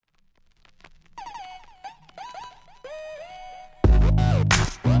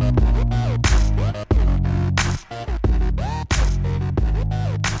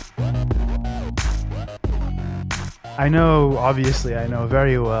I know, obviously, I know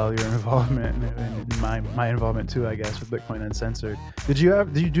very well your involvement and my involvement too, I guess, with Bitcoin Uncensored. Did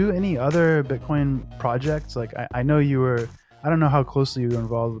you do any other Bitcoin projects? Like, I know you were, I don't know how closely you were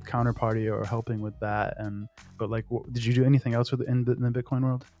involved with Counterparty or helping with that, but like, did you do anything else in the Bitcoin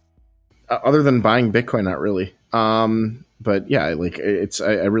world? Other than buying Bitcoin, not really. But yeah, like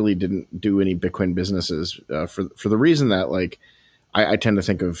I really didn't do any Bitcoin businesses for the reason that like I tend to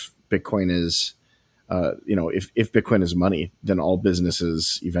think of Bitcoin as if Bitcoin is money, then all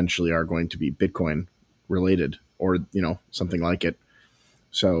businesses eventually are going to be Bitcoin related or something like it.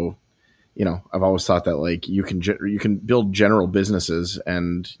 So I've always thought that like you can build general businesses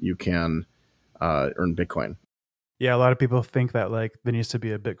and you can earn Bitcoin. Yeah, a lot of people think that like there needs to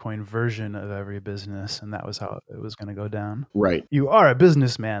be a Bitcoin version of every business, and that was how it was going to go down. Right. You are a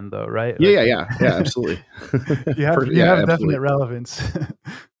businessman, though, right? Like, Yeah, absolutely. you have definite Absolutely. relevance.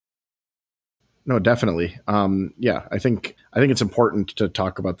 No, definitely. Yeah, I think it's important to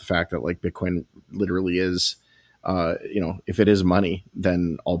talk about the fact that like Bitcoin literally is, if it is money,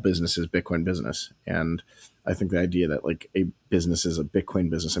 then all business is Bitcoin business. And I think the idea that like a business is a Bitcoin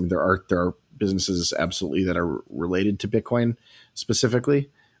business. I mean, there are businesses absolutely that are related to Bitcoin specifically,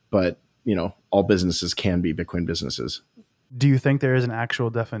 but all businesses can be Bitcoin businesses. Do you think there is an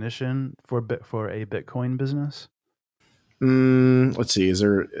actual definition for a Bitcoin business? Let's see. Is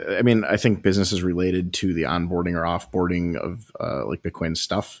there? I mean, I think businesses related to the onboarding or offboarding of like Bitcoin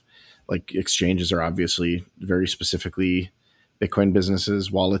stuff, like exchanges are obviously very specifically Bitcoin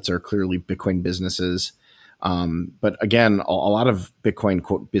businesses. Wallets are clearly Bitcoin businesses. But again, a lot of Bitcoin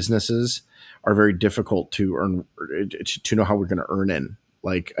quote businesses are very difficult to earn to know how we're going to earn in.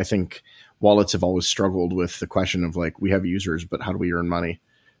 Like I think wallets have always struggled with the question of like we have users, but how do we earn money?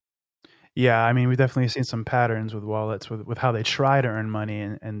 Yeah, I mean, we've definitely seen some patterns with wallets with how they try to earn money,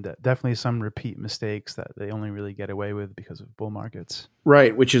 and definitely some repeat mistakes that they only really get away with because of bull markets.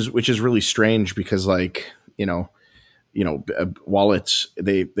 Right, which is really strange because like wallets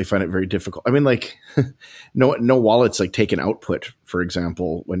they find it very difficult. I mean, like no wallets like take an output, for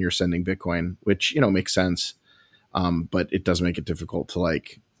example, when you're sending Bitcoin, which makes sense, but it does make it difficult to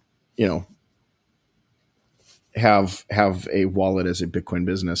like you know have a wallet as a Bitcoin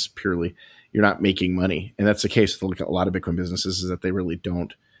business purely. You're not making money, and that's the case with a lot of Bitcoin businesses is that they really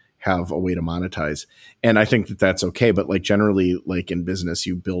don't have a way to monetize. And I think that that's okay, but like generally like in business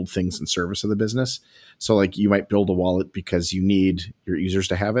you build things in service of the business. So like you might build a wallet because you need your users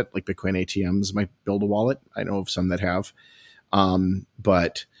to have it, like Bitcoin ATMs might build a wallet. I know of some that have,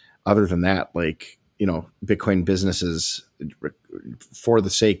 but other than that, like Bitcoin businesses, for the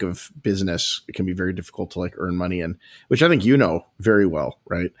sake of business, it can be very difficult to like earn money in, which I think very well,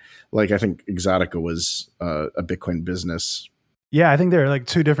 right? Like I think Exotica was a Bitcoin business. Yeah, I think there are like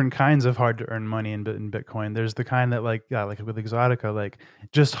two different kinds of hard to earn money in Bitcoin. There's the kind that like yeah, like with Exotica, like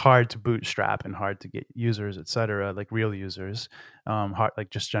just hard to bootstrap and hard to get users, etc., like real users, hard like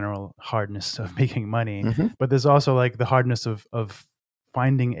just general hardness of making money. Mm-hmm. But there's also like the hardness of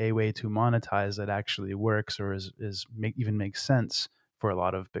finding a way to monetize that actually works or even makes sense for a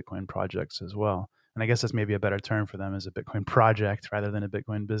lot of Bitcoin projects as well. And I guess that's maybe a better term for them as a Bitcoin project rather than a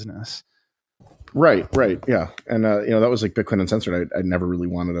Bitcoin business. Right, yeah, and that was like Bitcoin Uncensored. I never really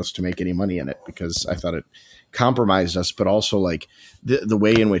wanted us to make any money in it because I thought it compromised us, but also like the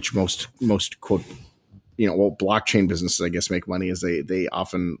way in which most quote blockchain businesses I guess make money is they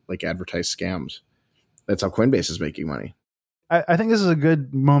often like advertise scams. That's how Coinbase is making money. I think this is a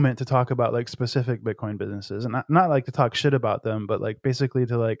good moment to talk about like specific Bitcoin businesses and not like to talk shit about them, but like basically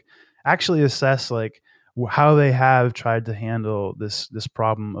to like actually assess like how they have tried to handle this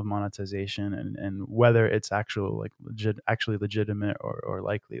problem of monetization and whether it's actually legitimate or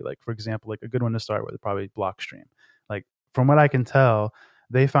likely. Like for example, like a good one to start with is probably Blockstream. Like from what I can tell,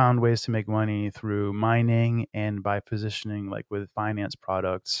 they found ways to make money through mining and by positioning like with finance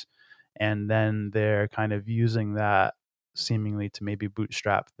products, and then they're kind of using that seemingly to maybe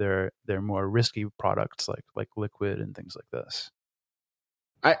bootstrap their more risky products like liquid and things like this.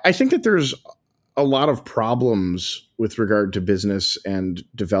 I think that there's a lot of problems with regard to business and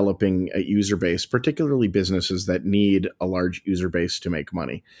developing a user base, particularly businesses that need a large user base to make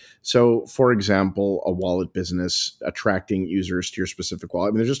money. So, for example, a wallet business attracting users to your specific wallet.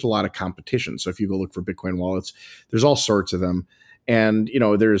 I mean, there's just a lot of competition. So, if you go look for Bitcoin wallets, there's all sorts of them, and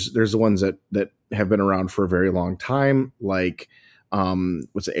there's the ones that have been around for a very long time, like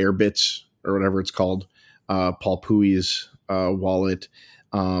what's it, Airbits or whatever it's called, Paul Pui's wallet.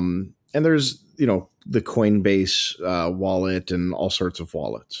 And there's the Coinbase wallet and all sorts of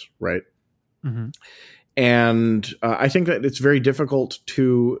wallets, right? Mm-hmm. And I think that it's very difficult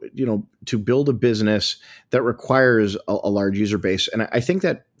to, to build a business that requires a large user base. And I think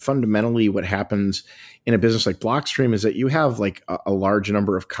that fundamentally what happens in a business like Blockstream is that you have like a large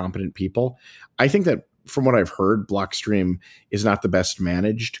number of competent people. I think that from what I've heard, Blockstream is not the best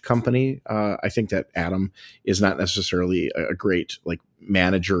managed company. I think that Adam is not necessarily a great like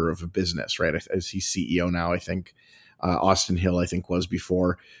manager of a business, right? As he's CEO now, I think Austin Hill, I think, was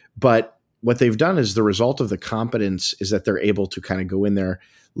before. But what they've done is the result of the competence is that they're able to kind of go in there,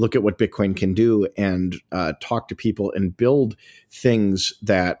 look at what Bitcoin can do, and talk to people and build things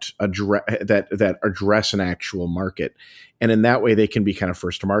that address an actual market. And in that way, they can be kind of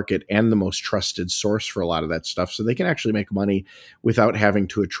first to market and the most trusted source for a lot of that stuff. So they can actually make money without having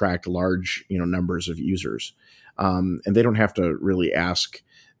to attract large, numbers of users. And they don't have to really ask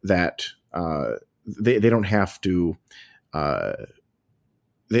that. They don't have to.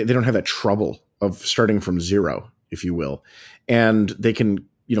 They don't have that trouble of starting from zero, if you will, and they can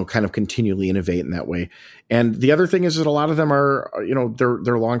kind of continually innovate in that way. And the other thing is that a lot of them are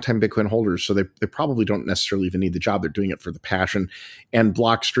they're longtime Bitcoin holders, so they probably don't necessarily even need the job. They're doing it for the passion. And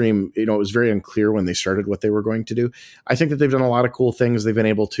Blockstream, it was very unclear when they started what they were going to do. I think that they've done a lot of cool things. They've been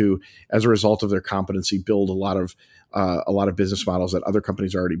able to, as a result of their competency, build a lot of business models that other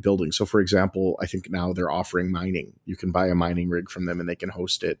companies are already building. So, for example, I think now they're offering mining. You can buy a mining rig from them and they can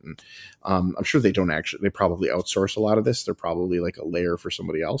host it. And I'm sure they probably outsource a lot of this. They're probably like a layer for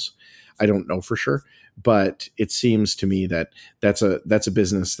somebody else. I don't know for sure, but it seems to me that that's a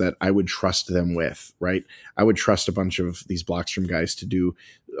business that I would trust them with, right? I would trust a bunch of these Blockstream guys to do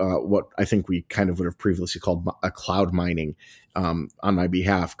what I think we kind of would have previously called a cloud mining on my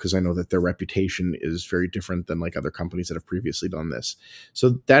behalf, because I know that their reputation is very different than like other companies that have previously done this.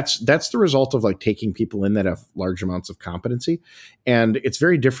 So that's the result of like taking people in that have large amounts of competency. And it's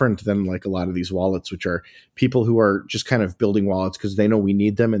very different than like a lot of these wallets, which are people who are just kind of building wallets because they know we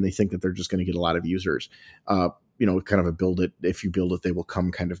need them and they think that they're just going to get a lot of users. Kind of a build it, if you build it, they will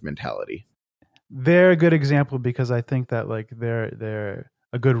come kind of mentality. They're a good example because I think that like they're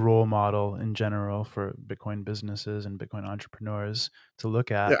a good role model in general for Bitcoin businesses and Bitcoin entrepreneurs to look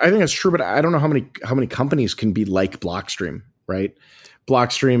at. I think that's true, but I don't know how many companies can be like Blockstream, right?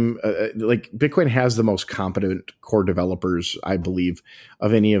 Blockstream, like Bitcoin has the most competent core developers, I believe,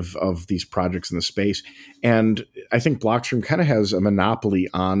 of any of these projects in the space. And I think Blockstream kind of has a monopoly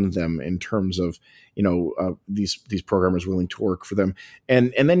on them in terms of, these programmers willing to work for them.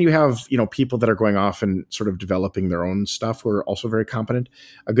 And then you have, people that are going off and sort of developing their own stuff who are also very competent.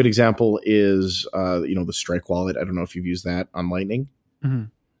 A good example is, the Strike wallet. I don't know if you've used that on Lightning. Mm-hmm.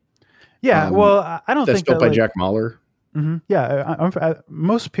 Yeah. Well, I don't think that's built by Jack Mahler. Mm-hmm. Yeah,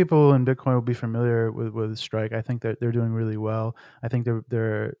 most people in Bitcoin will be familiar with Strike. I think that they're doing really well. I think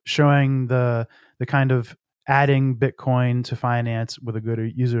they're showing the kind of adding Bitcoin to finance with a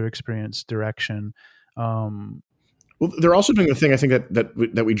good user experience direction. Well, they're also doing the thing I think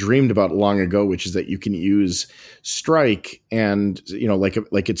that we dreamed about long ago, which is that you can use Strike and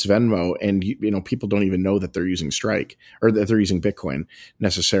like it's Venmo, and people don't even know that they're using Strike or that they're using Bitcoin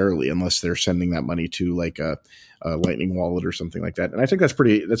necessarily, unless they're sending that money to like a Lightning wallet or something like that. And I think that's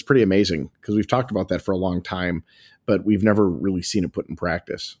pretty amazing, because we've talked about that for a long time, but we've never really seen it put in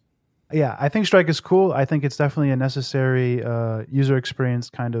practice. Yeah, I think Strike is cool. I think it's definitely a necessary user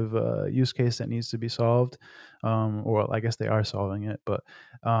experience kind of use case that needs to be solved. Or I guess they are solving it, but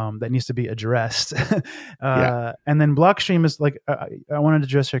that needs to be addressed. Yeah. And then Blockstream is like, I wanted to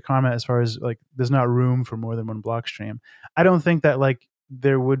address your comment as far as like, there's not room for more than one Blockstream. I don't think that like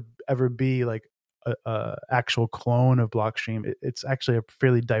there would ever be like a actual clone of Blockstream. It's actually a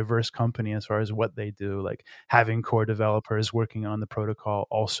fairly diverse company as far as what they do, like having core developers working on the protocol,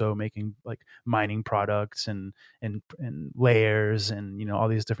 also making like mining products and layers and all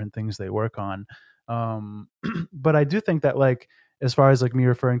these different things they work on. But I do think that like, as far as like me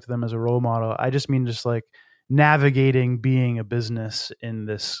referring to them as a role model, I just mean just like navigating being a business in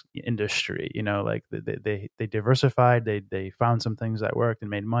this industry. Like they diversified, they found some things that worked and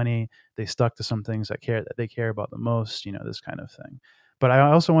made money, they stuck to some things that they care about the most, this kind of thing. But I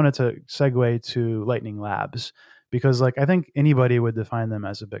also wanted to segue to Lightning Labs, because like I think anybody would define them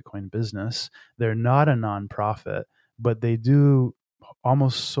as a Bitcoin business. They're not a nonprofit, but they do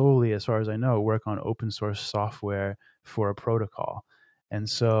almost solely, as far as I know, work on open source software for a protocol. And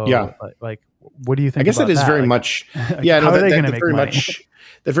so, yeah, like, what do you think? I guess about that is that? very like, much. like, Yeah, how no, are they going to that make very money? much.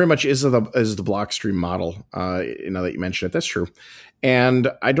 That very much is the Blockstream model. Now that you mention it, that's true. And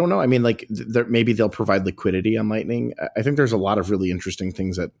I don't know. I mean, like, maybe they'll provide liquidity on Lightning. I think there's a lot of really interesting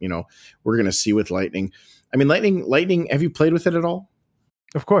things that we're going to see with Lightning. I mean, Lightning. Have you played with it at all?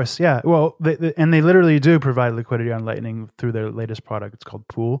 Of course, yeah. Well, and they literally do provide liquidity on Lightning through their latest product. It's called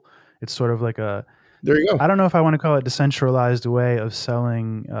Pool. It's sort of like a, There you go. I don't know if I want to call it decentralized way of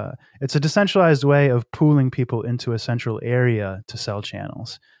selling. It's a decentralized way of pooling people into a central area to sell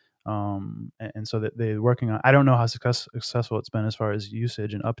channels. And so that they're working on. I don't know how successful it's been as far as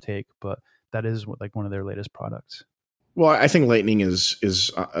usage and uptake, but that is like one of their latest products. Well, I think Lightning is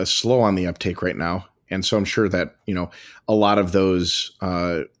slow on the uptake right now, and so I'm sure that a lot of those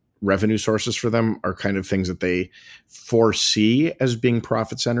revenue sources for them are kind of things that they foresee as being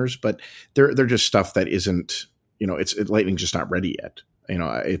profit centers, but they're just stuff that isn't. Lightning's just not ready yet.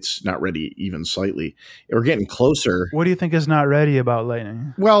 It's not ready even slightly. We're getting closer. What do you think is not ready about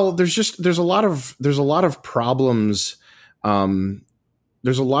Lightning? Well, there's a lot of problems. Um,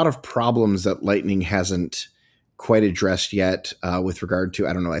 there's a lot of problems that Lightning hasn't quite addressed yet with regard to,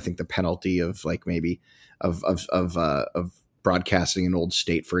 I don't know, I think the penalty of like maybe of broadcasting an old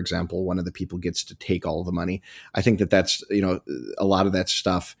state, for example. One of the people gets to take all the money. I think that's a lot of that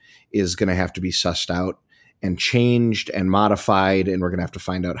stuff is going to have to be sussed out and changed and modified, and we're going to have to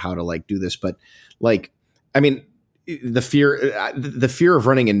find out how to like do this. But like, I mean, the fear of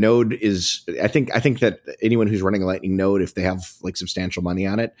running a node is, I think that anyone who's running a Lightning node, if they have like substantial money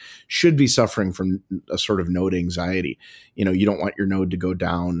on it, should be suffering from a sort of node anxiety. You don't want your node to go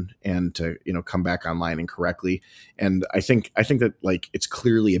down and to come back online incorrectly. And I think that like it's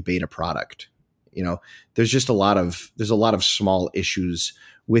clearly a beta product. There's a lot of small issues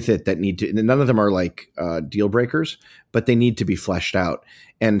with it that need to, and none of them are like deal breakers, but they need to be fleshed out.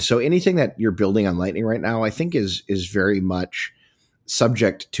 And so anything that you're building on Lightning right now, I think is very much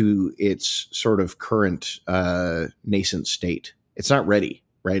subject to its sort of current nascent state. It's not ready,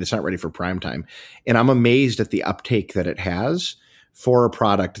 right? It's not ready for prime time. And I'm amazed at the uptake that it has for a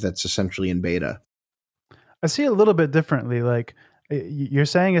product that's essentially in beta. I see it a little bit differently. Like you're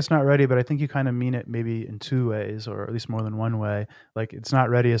saying it's not ready, but I think you kind of mean it maybe in two ways, or at least more than one way. Like it's not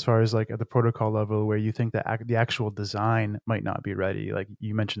ready as far as like at the protocol level, where you think that the actual design might not be ready. Like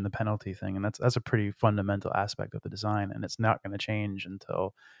you mentioned the penalty thing, and that's a pretty fundamental aspect of the design, and it's not going to change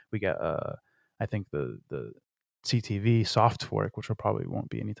until we get I think the CTV soft fork, which will probably won't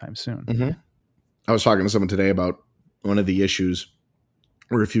be anytime soon. Mm-hmm. I was talking to someone today about one of the issues,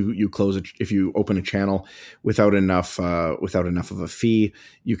 or if if you open a channel without enough of a fee,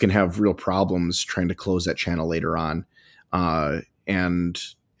 you can have real problems trying to close that channel later on. And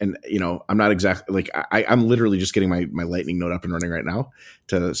I'm not exactly like I'm literally just getting my Lightning node up and running right now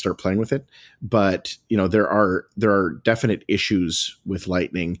to start playing with it. But there are definite issues with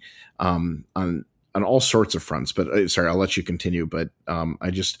Lightning on all sorts of fronts. But sorry, I'll let you continue. But I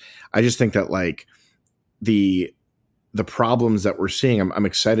just think that like the problems that we're seeing, I'm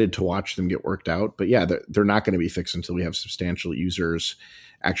excited to watch them get worked out. But yeah, they're not going to be fixed until we have substantial users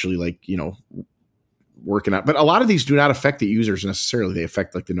actually working out. But a lot of these do not affect the users necessarily. They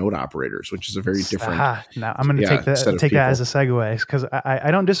affect like the node operators, which is a very different. Now I'm going to take that as a segue, because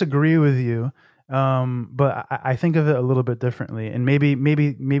I don't disagree with you. But I think of it a little bit differently, and maybe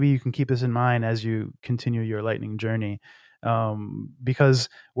you can keep this in mind as you continue your Lightning journey. Because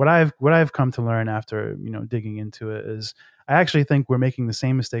what I've come to learn after digging into it is I actually think we're making the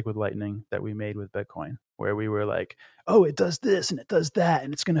same mistake with Lightning that we made with Bitcoin, where we were like, oh, it does this and it does that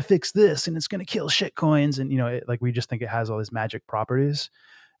and it's going to fix this and it's going to kill shit coins, and like we just think it has all these magic properties,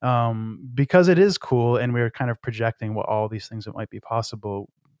 because it is cool, and we're kind of projecting what all these things that might be possible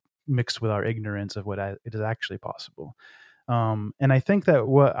mixed with our ignorance of what it is actually possible. And I think that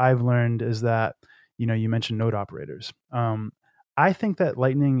what I've learned is that you mentioned node operators. I think that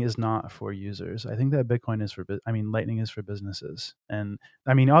Lightning is not for users. I think that Bitcoin is Lightning is for businesses. And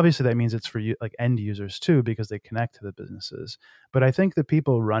obviously that means it's for like end users too, because they connect to the businesses. But I think the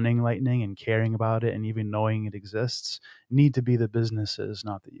people running Lightning and caring about it and even knowing it exists need to be the businesses,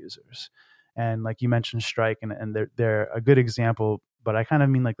 not the users. And like you mentioned Strike, and they're a good example, but I kind of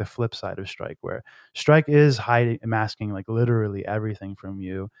mean like the flip side of Strike, where Strike is masking like literally everything from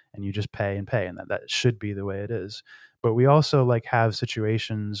you, and you just pay, and that should be the way it is. But we also like have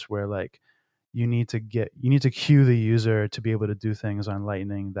situations where like you need to cue the user to be able to do things on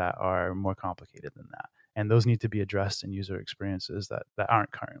Lightning that are more complicated than that, and those need to be addressed in user experiences that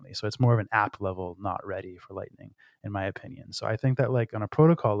aren't currently. So it's more of an app level, not ready for Lightning, in my opinion. So I think that like on a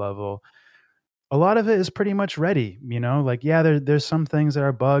protocol level, a lot of it is pretty much ready, like, yeah, there's some things that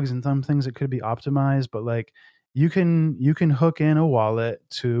are bugs and some things that could be optimized, but like you can hook in a wallet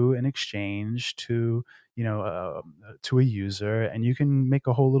to an exchange to a user, and you can make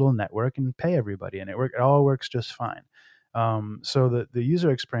a whole little network and pay everybody, and it all works just fine. So the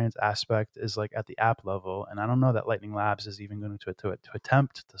user experience aspect is like at the app level, and I don't know that Lightning Labs is even going to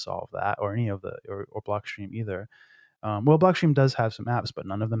attempt to solve that, or any of the or Blockstream either. Well, Blockstream does have some apps, but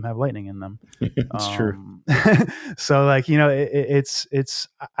none of them have Lightning in them. It's true. So like, it's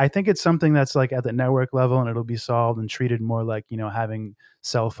I think it's something that's like at the network level, and it'll be solved and treated more like, having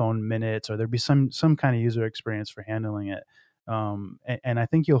cell phone minutes, or there'd be some kind of user experience for handling it. And I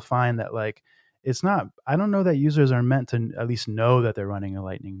think you'll find that like it's not, I don't know that users are meant to at least know that they're running a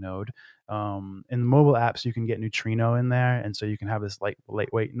Lightning node. In the mobile apps, you can get Neutrino in there, and so you can have this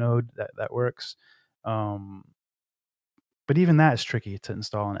lightweight node that works. Um, but even that is tricky to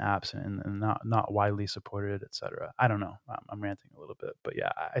install in apps, and not widely supported, etc. I don't know. I'm ranting a little bit, but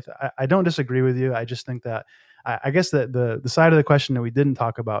yeah, I don't disagree with you. I just think that I guess that the side of the question that we didn't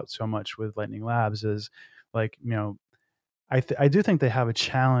talk about so much with Lightning Labs is like, I do think they have a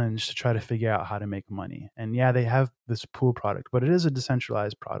challenge to try to figure out how to make money. And yeah, they have this pool product, but it is a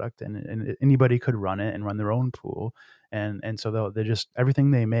decentralized product, and anybody could run it and run their own pool. And so they're just,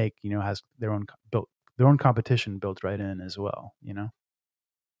 everything they make, has their own competition built right in as well.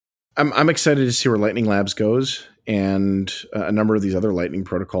 I'm excited to see where Lightning Labs goes, and a number of these other Lightning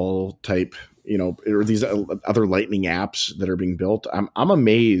protocol type, or these other Lightning apps that are being built. I'm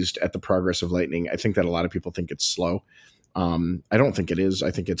amazed at the progress of Lightning. I think that a lot of people think it's slow. I don't think it is.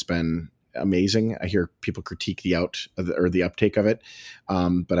 I think it's been amazing. I hear people critique the uptake of it,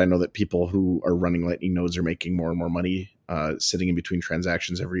 but I know that people who are running Lightning nodes are making more and more money sitting in between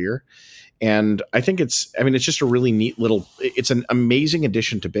transactions every year. And I think it's just a really neat it's an amazing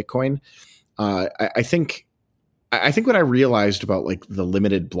addition to Bitcoin. I think what I realized about like the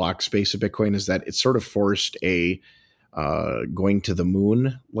limited block space of Bitcoin is that it sort of forced a going to the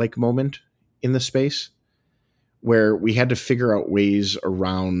moon like moment in the space, where we had to figure out ways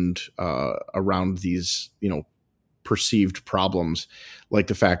around these perceived problems, like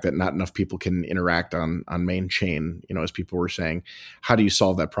the fact that not enough people can interact on main chain. As people were saying, how do you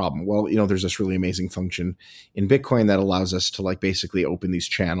solve that problem? Well, there's this really amazing function in Bitcoin that allows us to like basically open these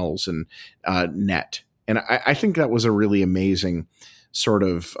channels and net. And I think that was a really amazing sort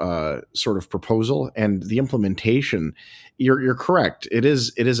of proposal, and the implementation. You're correct. It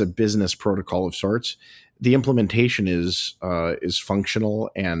is a business protocol of sorts. The implementation is functional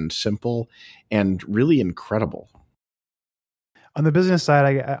and simple and really incredible. On the business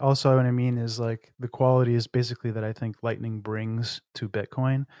side, I also, what I mean is like the quality is basically that I think Lightning brings to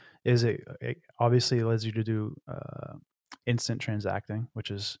Bitcoin is it obviously allows you to do instant transacting,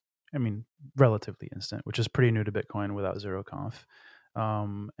 which is, relatively instant, which is pretty new to Bitcoin without ZeroConf.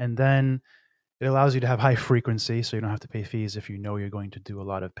 And then it allows you to have high frequency, so you don't have to pay fees if you know you're going to do a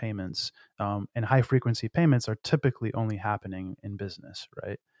lot of payments. And high frequency payments are typically only happening in business,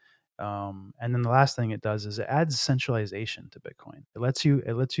 right? And then the last thing it does is it adds centralization to Bitcoin. It lets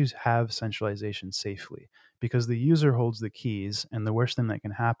you have centralization safely, because the user holds the keys, and the worst thing that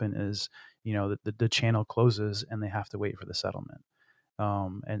can happen is the channel closes and they have to wait for the settlement.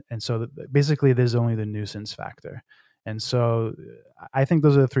 And so basically there's only the nuisance factor. And so I think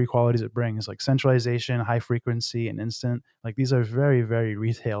those are the three qualities it brings, like centralization, high frequency, and instant. Like these are very, very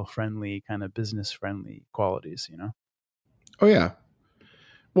retail friendly, kind of business friendly qualities. Oh yeah.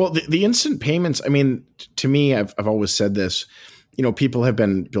 Well, the instant payments, to me, I've always said this, people have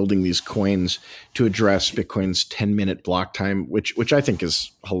been building these coins to address Bitcoin's 10-minute block time, which I think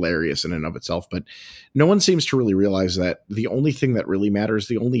is hilarious in and of itself. But no one seems to really realize that the only thing that really matters,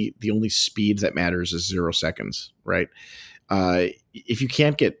 the only speed that matters is 0 seconds, right? If you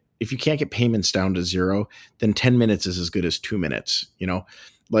can't get payments down to 0, then 10 minutes is as good as 2 minutes,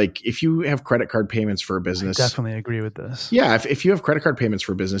 Like if you have credit card payments for a business, I definitely agree with this. Yeah, if you have credit card payments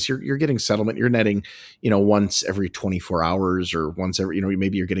for a business, you're getting settlement. You're netting, once every 24 hours, or once every,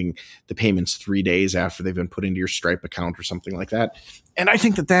 maybe you're getting the payments 3 days after they've been put into your Stripe account or something like that. And I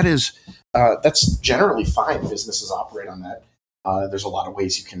think that's generally fine. Businesses operate on that. There's a lot of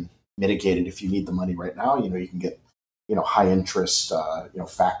ways you can mitigate it if you need the money right now. You can get, high interest,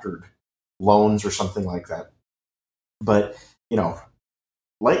 factored loans or something like that. But,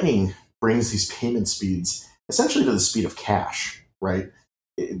 Lightning brings these payment speeds essentially to the speed of cash, right?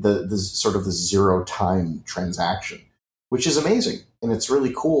 The sort of the 0 time transaction, which is amazing. And it's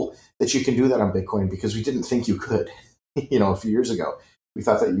really cool that you can do that on Bitcoin, because we didn't think you could, a few years ago. We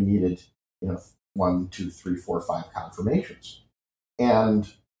thought that you needed, 1, 2, 3, 4, 5 confirmations. And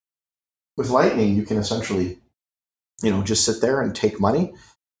with Lightning, you can essentially, just sit there and take money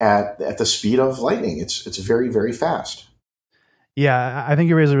at the speed of Lightning. It's very, very fast. Yeah, I think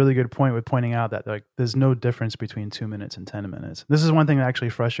you raise a really good point with pointing out that like there's no difference between 2 minutes and 10 minutes. This is one thing that actually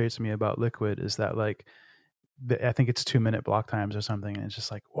frustrates me about Liquid, is that like I think it's 2-minute block times or something, and it's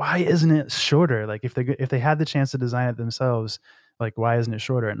just like, why isn't it shorter? Like if they had the chance to design it themselves, like why isn't it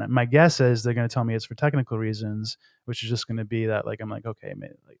shorter? And my guess is they're going to tell me it's for technical reasons, which is just going to be that like I'm like, okay,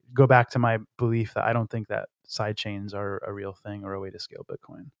 like, go back to my belief that I don't think that side chains are a real thing or a way to scale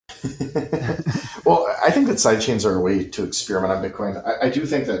Bitcoin. Well, I think that side chains are a way to experiment on Bitcoin. I do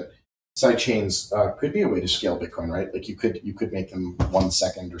think that side chains could be a way to scale Bitcoin, right? Like you could make them 1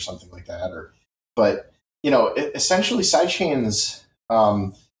 second or something like that, but essentially side chains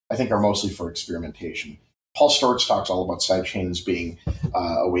I think are mostly for experimentation. Paul Storch talks all about side chains being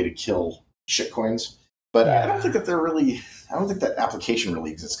a way to kill shitcoins, but I don't think that I don't think that application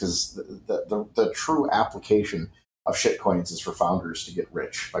really exists, because the true application of shitcoins is for founders to get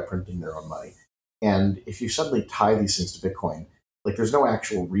rich by printing their own money. And if you suddenly tie these things to Bitcoin, like there's no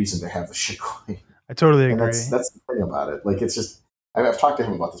actual reason to have a shitcoin. I totally agree. And that's the thing about it. Like it's just, I've talked to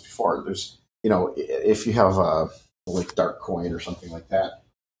him about this before. There's, if you have a like Darkcoin or something like that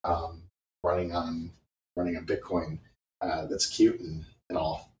running on Bitcoin, that's cute and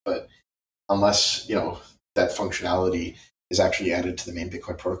all, but unless that functionality is actually added to the main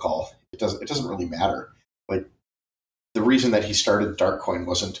Bitcoin protocol, it doesn't really matter. Like the reason that he started Darkcoin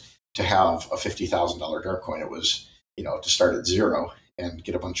wasn't to have a $50,000 Darkcoin. It was to start at zero and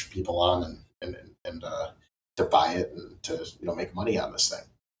get a bunch of people on and to buy it and to make money on this thing.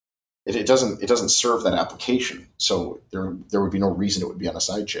 It doesn't serve that application, so there would be no reason it would be on a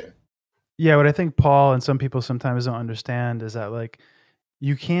sidechain. Yeah, what I think Paul and some people sometimes don't understand is that like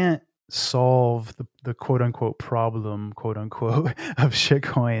you can't solve the quote unquote problem, quote unquote, of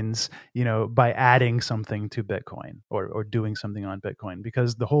shitcoins, by adding something to Bitcoin or doing something on Bitcoin,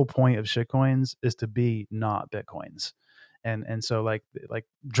 because the whole point of shitcoins is to be not Bitcoins. And so like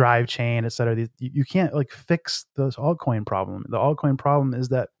drive chain, et cetera, you can't like fix this altcoin problem. The altcoin problem is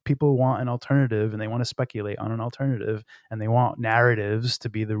that people want an alternative and they want to speculate on an alternative, and they want narratives to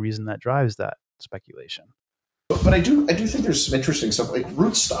be the reason that drives that speculation. But I do think there's some interesting stuff like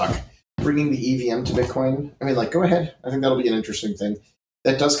Rootstock bringing the EVM to Bitcoin. I mean, like, go ahead. I think that'll be an interesting thing.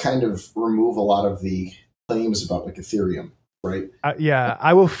 That does kind of remove a lot of the claims about like Ethereum, right? Yeah,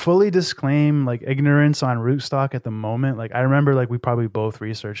 I will fully disclaim like ignorance on Rootstock at the moment. Like I remember like we probably both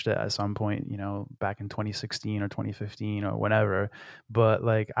researched it at some point, back in 2016 or 2015 or whatever. But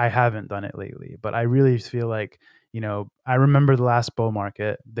like I haven't done it lately. But I really feel like, I remember the last bull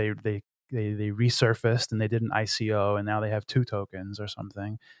market, they resurfaced and they did an ICO, and now they have 2 tokens or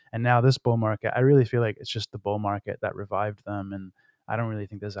something. And now this bull market, I really feel like it's just the bull market that revived them. And I don't really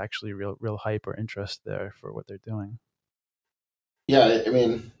think there's actually real hype or interest there for what they're doing. Yeah, I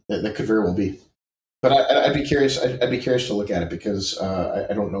mean, that could very well be. But I'd be curious. I'd be curious to look at it, because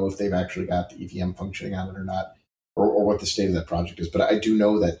I don't know if they've actually got the EVM functioning on it or not, or what the state of that project is. But I do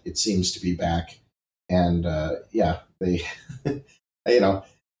know that it seems to be back, and they,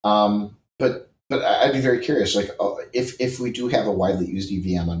 but I'd be very curious. Like, if we do have a widely used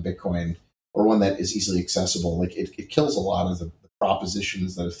EVM on Bitcoin, or one that is easily accessible, like it kills a lot of the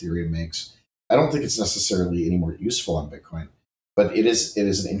propositions that Ethereum makes. I don't think it's necessarily any more useful on Bitcoin. But it is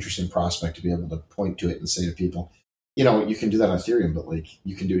an interesting prospect to be able to point to it and say to people, you can do that on Ethereum, but like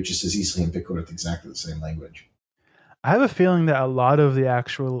you can do it just as easily in Bitcoin with exactly the same language. I have a feeling that a lot of the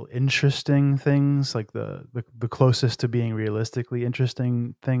actual interesting things, like the closest to being realistically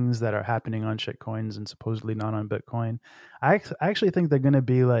interesting things that are happening on shitcoins and supposedly not on Bitcoin, I actually think they're going to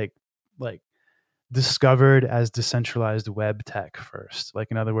be like discovered as decentralized web tech first.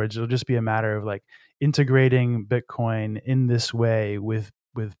 Like in other words, it'll just be a matter of like integrating Bitcoin in this way with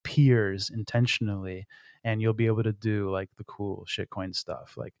peers intentionally, and you'll be able to do like the cool shitcoin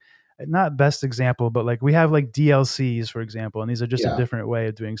stuff. Like not best example, but like we have like DLCs, for example, and these are just a different way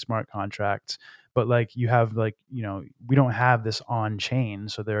of doing smart contracts. But like you have like, we don't have this on chain.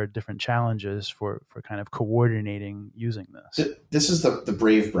 So there are different challenges for kind of coordinating using this. This is the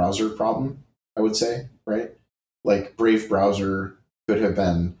Brave browser problem, I would say, right? Like Brave browser could have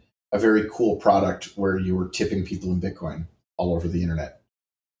been a very cool product where you were tipping people in Bitcoin all over the internet.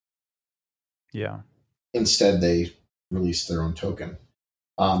 Yeah. Instead, they released their own token.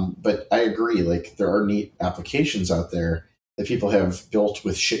 But I agree, like there are neat applications out there that people have built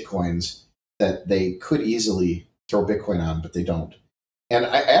with shitcoins that they could easily throw Bitcoin on, but they don't. And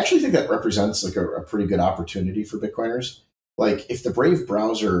I actually think that represents like a pretty good opportunity for Bitcoiners. Like if the Brave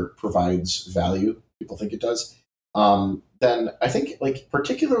browser provides value, people think it does, then I think like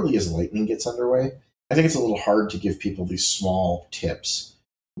particularly as Lightning gets underway, I think it's a little hard to give people these small tips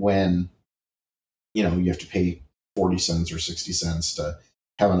when, you have to pay 40 cents or 60 cents to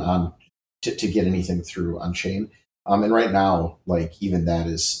have an on to get anything through on chain. And right now, like even that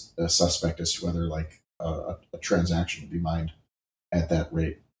is a suspect as to whether like a transaction will be mined at that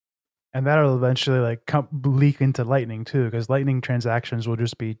rate. And that'll eventually like leak into Lightning too, because Lightning transactions will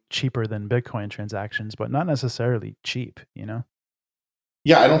just be cheaper than Bitcoin transactions, but not necessarily cheap, you know?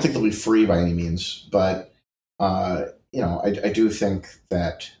 Yeah, I don't think they'll be free by any means, but I do think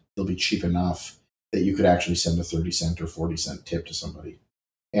that they'll be cheap enough that you could actually send a 30 cent or 40 cent tip to somebody,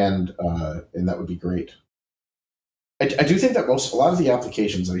 and that would be great. I do think that a lot of the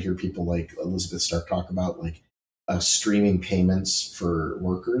applications that I hear people like Elizabeth Stark talk about, like streaming payments for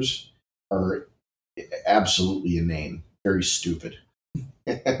workers, are absolutely inane, very stupid,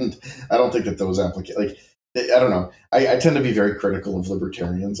 and I don't think that those like I don't know. I tend to be very critical of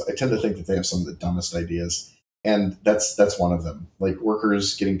libertarians. I tend to think that they have some of the dumbest ideas, and that's one of them. Like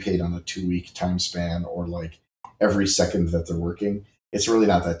workers getting paid on a 2 week time span, or like every second that they're working. It's really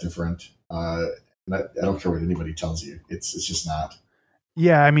not that different. And I don't care what anybody tells you. It's just not.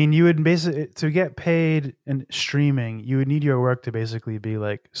 Yeah, I mean, you would basically to get paid in streaming, you would need your work to basically be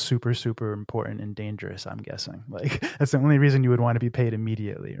like super, super important and dangerous. I'm guessing, like that's the only reason you would want to be paid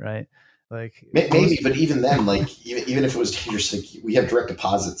immediately, right? Like Maybe, but even then, like even if it was dangerous, like we have direct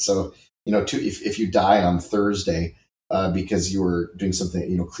deposit. So if you die on Thursday because you were doing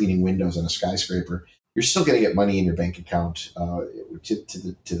something, cleaning windows on a skyscraper, you're still going to get money in your bank account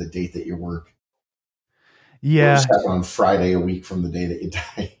to the date that you work. Yeah, just happen on Friday a week from the day that you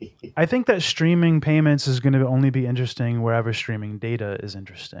die. I think that streaming payments is going to only be interesting wherever streaming data is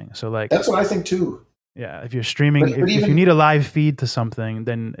interesting. So like that's what I think too. Yeah, if you're streaming, if you need a live feed to something,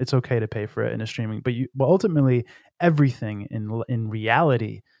 then it's okay to pay for it in a streaming. But ultimately, everything in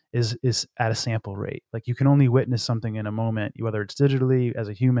reality is at a sample rate. Like you can only witness something in a moment, whether it's digitally, as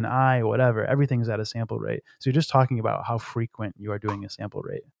a human eye, or whatever. Everything's at a sample rate. So you're just talking about how frequent you are doing a sample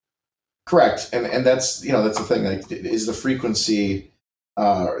rate. Correct, and that's that's the thing. Like, is the frequency,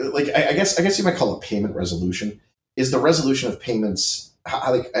 I guess you might call it payment resolution. Is the resolution of payments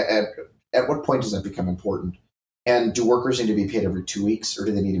like at what point does that become important? And do workers need to be paid every 2 weeks, or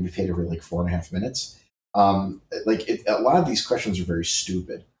do they need to be paid every like 4.5 minutes? A lot of these questions are very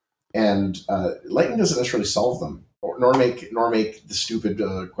stupid, and Lightning doesn't necessarily solve them, nor make the stupid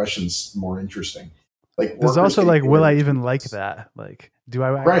questions more interesting. Like there's also like, will I even like that? Like, do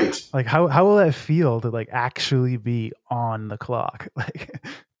I right? Like, how will that feel to like actually be on the clock? Like,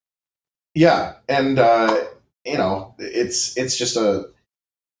 yeah, and it's just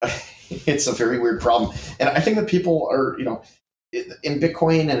it's a very weird problem, and I think that people are in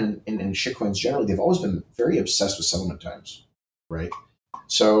Bitcoin and in shitcoins generally, they've always been very obsessed with settlement times, right?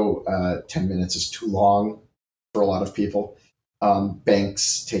 So 10 minutes is too long for a lot of people.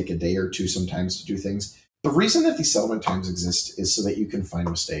 Banks take a day or two sometimes to do things. The reason that these settlement times exist is so that you can find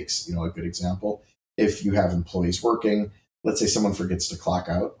mistakes. A good example, if you have employees working, let's say someone forgets to clock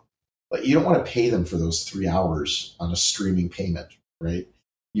out, but you don't want to pay them for those 3 hours on a streaming payment, right?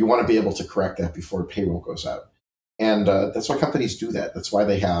 You want to be able to correct that before payroll goes out. And that's why companies do that. That's why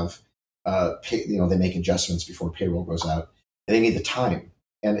they have, they make adjustments before payroll goes out. And they need the time.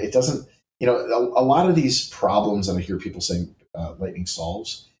 And it doesn't, a lot of these problems that I hear people saying Lightning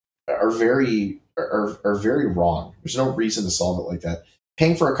solves are very wrong. There's no reason to solve it like that.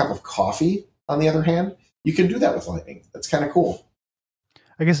 Paying for a cup of coffee, on the other hand, you can do that with Lightning. That's kind of cool.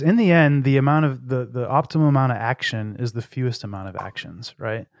 I guess in the end, the amount of the optimal amount of action is the fewest amount of actions,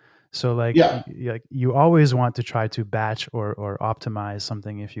 right? So like, you always want to try to batch or optimize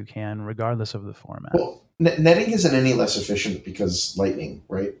something if you can, regardless of the format. Well, netting isn't any less efficient because Lightning,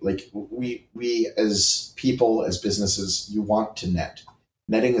 right? Like we as people, as businesses, you want to net.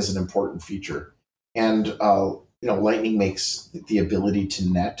 Netting is an important feature, and Lightning makes the ability to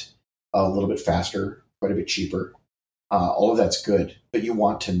net a little bit faster, quite a bit cheaper. All of that's good, but you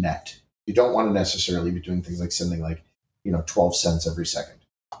want to net. You don't want to necessarily be doing things like sending 12 cents every second.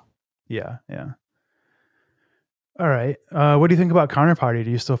 Yeah. All right. What do you think about Counterparty?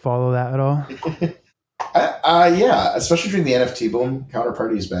 Do you still follow that at all? Yeah, especially during the NFT boom,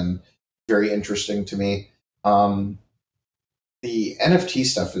 Counterparty has been very interesting to me. The NFT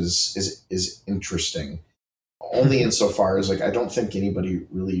stuff is interesting only insofar as I don't think anybody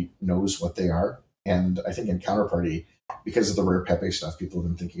really knows what they are, and I think in Counterparty, because of the Rare Pepe stuff, people have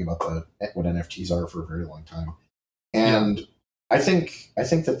been thinking about what NFTs are for a very long time, and I think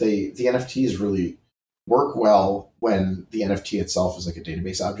that the NFTs really work well when the NFT itself is like a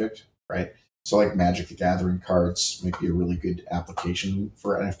database object, right? So like Magic the Gathering cards might be a really good application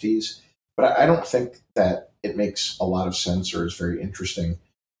for NFTs, but I don't think that it makes a lot of sense or is very interesting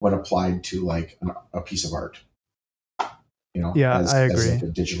when applied to like a piece of art. I agree. As like a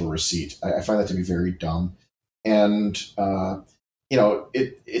digital receipt. I find that to be very dumb, and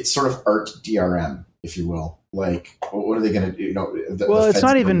it's sort of art DRM. if you will. Like, what are they going to do? Well, the it's feds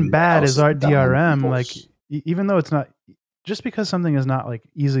not go into even your bad house as and art download DRM. Like, people's. even though it's not, just because something is not like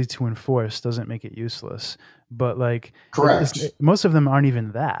easy to enforce doesn't make it useless. But like, Correct. most of them aren't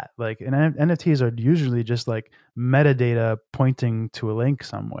even that. Like, and NFTs are usually just like metadata pointing to a link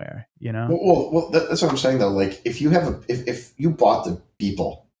somewhere. You know? That's what I'm saying though. Like, if you have if you bought the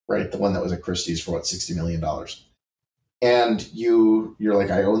Beeple, right, the one that was at Christie's for what, $60 million, and you're like,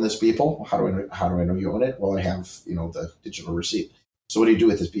 I own this Beeple. How do I know you own it? Well, I have the digital receipt. So what do you do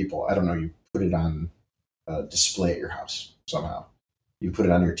with this Beeple? I don't know. You put it on a display at your house somehow. You put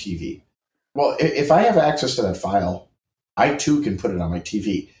it on your TV. Well, if I have access to that file, I too can put it on my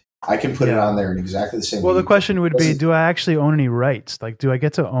TV. I can put it Yeah. on there in exactly the same Well, way. the question would be, do I actually own any rights? Like, do I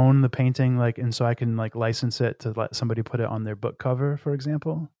get to own the painting? Like, and so I can like license it to let somebody put it on their book cover, for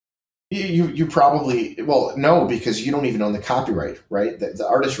example? You probably, well, no, because you don't even own the copyright, right? The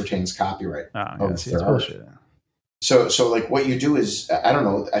artist retains copyright Oh, yeah. of See, their it's art. bullshit. So like what you do is, I don't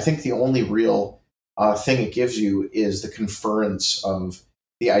know. I think the only real thing it gives you is the conference of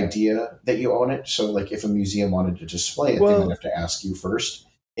the idea that you own it. So like if a museum wanted to display it, they might Well, have to ask you first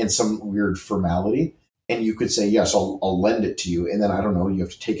in some weird formality, and you could say yes, I'll lend it to you, and then I don't know, you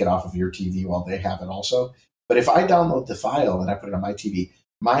have to take it off of your TV while they have it also. But if I download the file and I put it on my TV,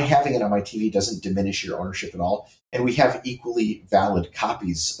 my having it on my TV doesn't diminish your ownership at all, and we have equally valid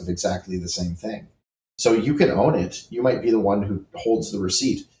copies of exactly the same thing. So you can own it. You might be the one who holds the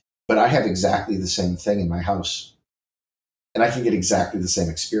receipt, but I have exactly the same thing in my house, and I can get exactly the same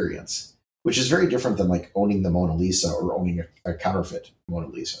experience, which is very different than like owning the Mona Lisa or owning a counterfeit Mona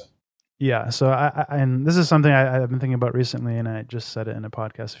Lisa. yeah. So and this is something I've been thinking about recently, and I just said it in a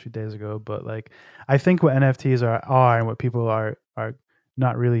podcast a few days ago. But like, I think what NFTs are and what people are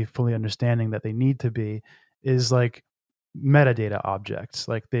not really fully understanding that they need to be is like metadata objects.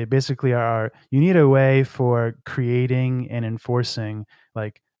 Like they basically are. You need a way for creating and enforcing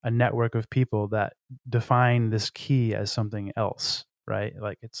like a network of people that define this key as something else, right?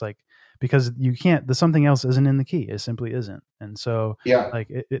 Like it's like, because you can't, the something else isn't in the key. It simply isn't. And so Yeah, like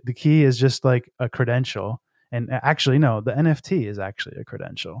the key is just like a credential. And actually, no, the NFT is actually a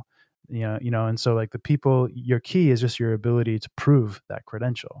credential. And so like the people, your key is just your ability to prove that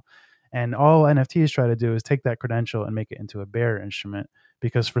credential. And all NFTs try to do is take that credential and make it into a bearer instrument,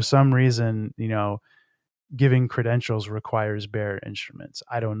 because for some reason, giving credentials requires bearer instruments.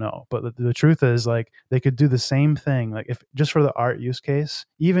 I don't know. But the truth is, like, they could do the same thing. Like, if just for the art use case,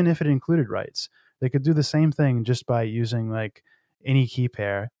 even if it included rights, they could do the same thing just by using like any key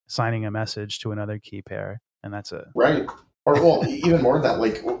pair, signing a message to another key pair, and that's it. right. Or well, even more than that,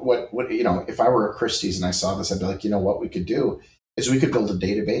 like what if I were a Christie's and I saw this, I'd be like, what we could do is we could build a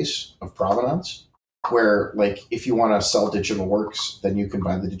database of provenance where, like, if you want to sell digital works, then you can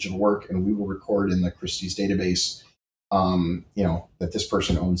buy the digital work, and we will record in the Christie's database, that this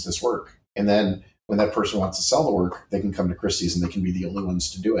person owns this work, and then when that person wants to sell the work, they can come to Christie's and they can be the only ones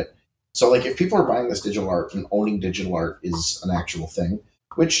to do it. So, like, if people are buying this digital art and owning digital art is an actual thing,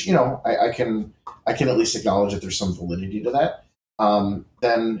 which I can at least acknowledge that there's some validity to that.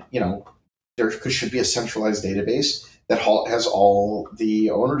 Then there should be a centralized database that has all the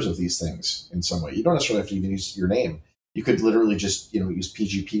owners of these things in some way. You don't necessarily have to even use your name. You could literally just use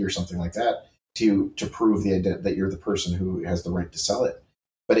PGP or something like that to prove that you're the person who has the right to sell it.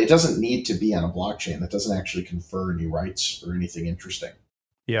 But it doesn't need to be on a blockchain. That doesn't actually confer any rights or anything interesting.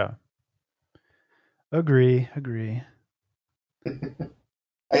 Yeah. Agree.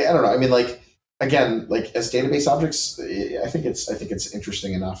 I don't know. I mean, like, again, like as database objects, I think it's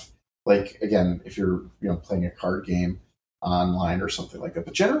interesting enough. Like, again, if you're playing a card game online or something like that,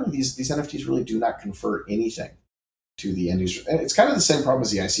 but generally these NFTs really do not confer anything to the end user. And it's kind of the same problem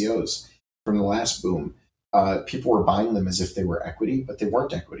as the ICOs from the last boom. People were buying them as if they were equity, but they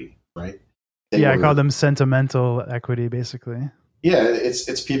weren't equity, right? I call them sentimental equity, basically. Yeah,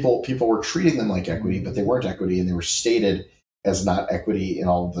 it's people were treating them like equity, but they weren't equity, and they were stated as not equity in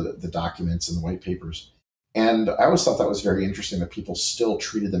all the documents and the white papers. And I always thought that was very interesting that people still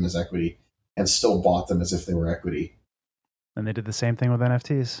treated them as equity and still bought them as if they were equity. And they did the same thing with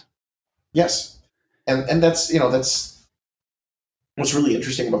NFTs. Yes, and that's what's really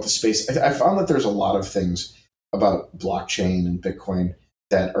interesting about the space. I found that there's a lot of things about blockchain and Bitcoin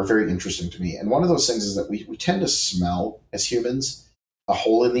that are very interesting to me. And one of those things is that we tend to smell, as humans, a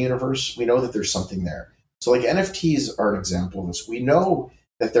hole in the universe. We know that there's something there. So like NFTs are an example of this. We know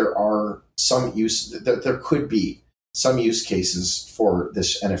that there could be some use cases for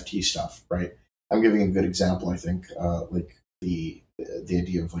this NFT stuff, right? I'm giving a good example, I think, like the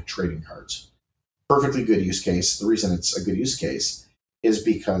idea of like trading cards. Perfectly good use case. The reason it's a good use case is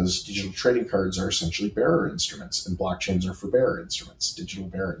because digital trading cards are essentially bearer instruments, and blockchains are for bearer instruments, digital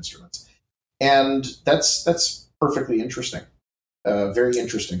bearer instruments, and that's perfectly interesting, a very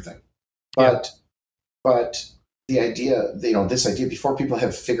interesting thing. Yeah. But the idea, this idea, before people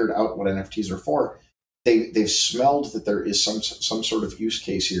have figured out what NFTs are for, they've smelled that there is some sort of use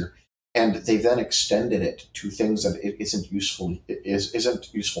case here, and they've then extended it to things that it isn't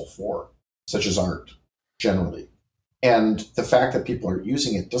useful for, such as art generally. And the fact that people are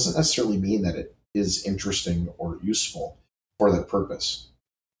using it doesn't necessarily mean that it is interesting or useful for that purpose.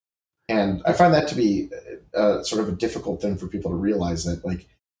 And I find that to be sort of a difficult thing for people to realize, that like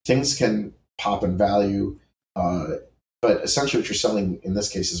things can pop in value, but essentially what you're selling in this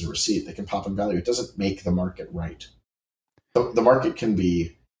case is a receipt. They can pop in value. It doesn't make the market right. The market can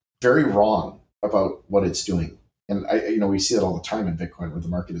be very wrong about what it's doing. And we see that all the time in Bitcoin, where the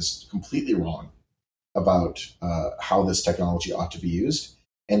market is completely wrong about how this technology ought to be used,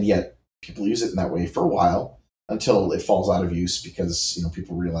 and yet people use it in that way for a while until it falls out of use because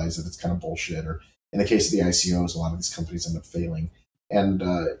people realize that it's kind of bullshit. Or in the case of the ICOs, a lot of these companies end up failing, and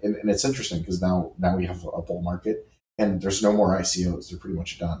it's interesting because now we have a bull market, and there's no more ICOs. They're pretty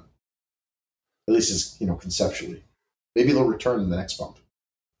much done, at least as conceptually. Maybe they'll return in the next bump.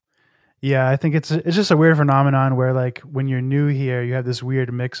 Yeah, I think it's just a weird phenomenon where, like, when you're new here, you have this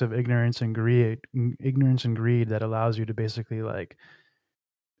weird mix of ignorance and greed that allows you to basically like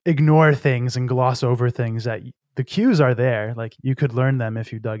ignore things and gloss over things that the cues are there. Like, you could learn them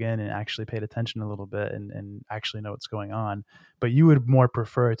if you dug in and actually paid attention a little bit and actually know what's going on. But you would more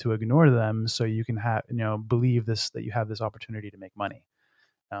prefer to ignore them so you can have believe that you have this opportunity to make money,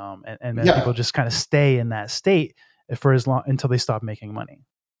 and then people just kind of stay in that state for as long until they stop making money.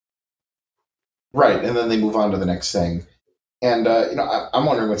 Right, and then they move on to the next thing. And I'm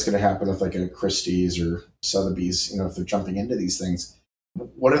wondering what's going to happen with like a Christie's or Sotheby's. If they're jumping into these things,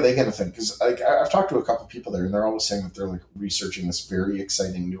 what are they going to think? Because I've talked to a couple of people there, and they're always saying that they're like researching this very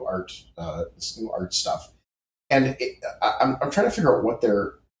exciting new art, stuff. And I'm trying to figure out what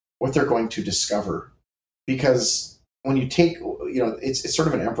they're going to discover, because when you take it's sort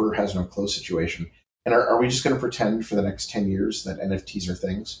of an emperor has no clothes situation. And are we just going to pretend for the next 10 years that NFTs are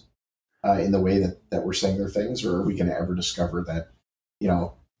things? In the way that we're saying they're things, or are we going to ever discover that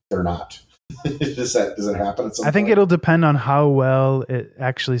they're not? does it happen at some point? I think it'll depend on how well it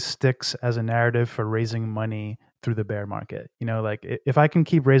actually sticks as a narrative for raising money through the bear market. Like, if I can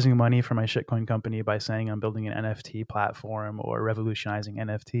keep raising money for my shitcoin company by saying I'm building an NFT platform or revolutionizing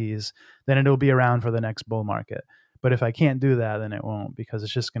NFTs, then it'll be around for the next bull market. But if I can't do that, then it won't, because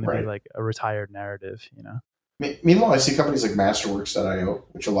it's just going to be like a retired narrative. Meanwhile, I see companies like Masterworks.io,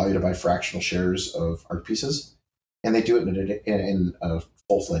 which allow you to buy fractional shares of art pieces, and they do it in a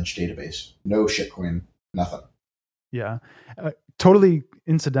full-fledged database. No shitcoin, nothing. Yeah. Totally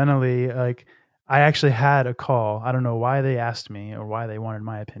incidentally, like, I actually had a call. I don't know why they asked me or why they wanted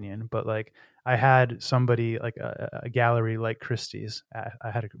my opinion, but like, I had somebody like a gallery like Christie's.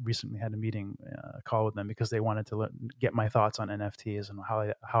 I recently had a meeting, a call with them, because they wanted to get my thoughts on NFTs and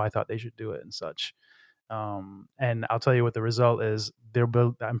how I thought they should do it and such. And I'll tell you what the result is.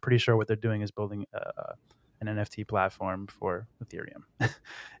 I'm pretty sure what they're doing is building an NFT platform for Ethereum.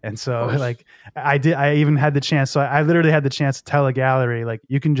 And so like I even had the chance. So I literally had the chance to tell a gallery, like,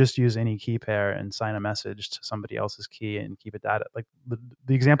 you can just use any key pair and sign a message to somebody else's key and keep it data. Like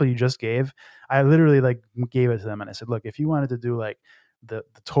the example you just gave, I literally like gave it to them and I said, look, if you wanted to do like the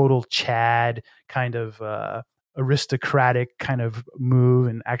total Chad kind of, aristocratic kind of move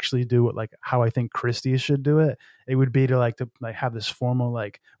and actually do it like how I think Christie's should do it, it would be to have this formal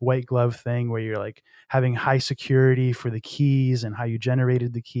like white glove thing where you're like having high security for the keys and how you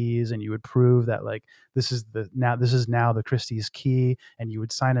generated the keys, and you would prove that like this is now the Christie's key, and you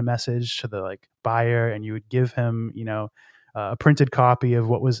would sign a message to the like buyer and you would give him a printed copy of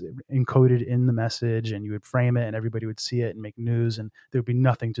what was encoded in the message, and you would frame it and everybody would see it and make news, and there would be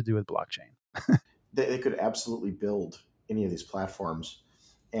nothing to do with blockchain. They could absolutely build any of these platforms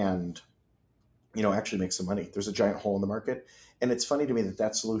and, actually make some money. There's a giant hole in the market. And it's funny to me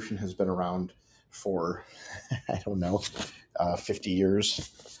that solution has been around for, I don't know, 50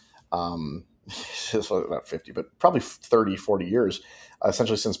 years. Not 50, but probably 30, 40 years,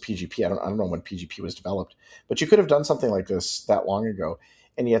 essentially since PGP. I don't know when PGP was developed, but you could have done something like this that long ago.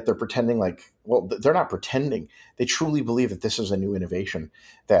 And yet they're pretending like, well, they're not pretending. They truly believe that this is a new innovation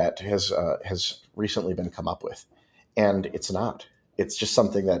that has recently been come up with. And it's not. It's just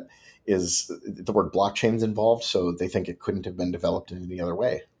something that is, the word blockchain's involved, so they think it couldn't have been developed in any other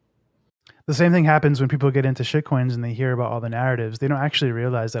way. The same thing happens when people get into shitcoins and they hear about all the narratives. They don't actually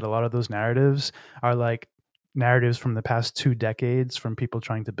realize that a lot of those narratives are like narratives from the past 2 decades from people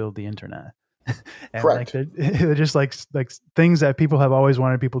trying to build the internet. And like Correct. they're just like things that people have always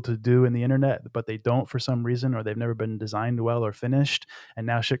wanted people to do in the internet, but they don't for some reason, or they've never been designed well or finished. And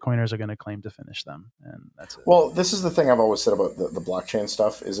now shitcoiners are going to claim to finish them, and that's it. Well, this is the thing I've always said about the blockchain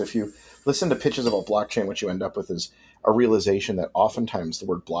stuff is if you listen to pitches about blockchain, what you end up with is a realization that oftentimes the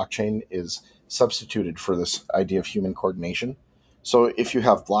word blockchain is substituted for this idea of human coordination. So if you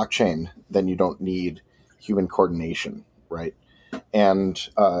have blockchain, then you don't need human coordination, right? And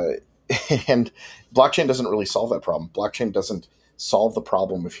and blockchain doesn't really solve that problem. Blockchain doesn't solve the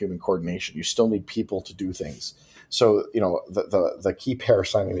problem of human coordination. You still need people to do things. So the key pair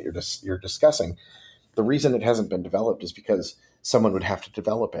signing that you're discussing, the reason it hasn't been developed is because someone would have to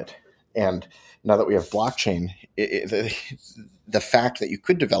develop it. And now that we have blockchain, the fact that you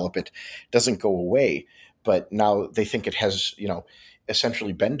could develop it doesn't go away. But now they think it has,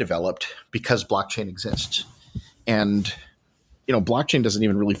 essentially been developed because blockchain exists. And, blockchain doesn't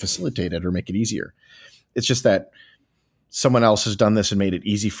even really facilitate it or make it easier. It's just that someone else has done this and made it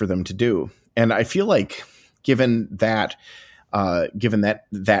easy for them to do. And I feel like given that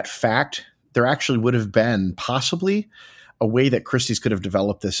fact, there actually would have been possibly a way that Christie's could have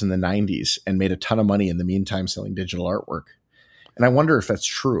developed this in the 90s and made a ton of money in the meantime selling digital artwork. And I wonder if that's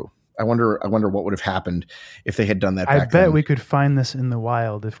true. I wonder what would have happened if they had done that. I bet we could find this in the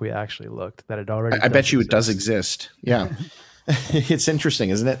wild if we actually looked. That it already. I bet you it does exist. Yeah, it's interesting,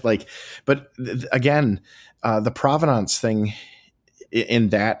 isn't it? But again, the provenance thing in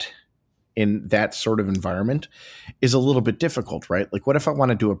that sort of environment is a little bit difficult, right? Like, what if I want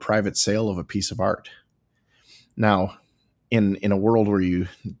to do a private sale of a piece of art? Now, in a world where you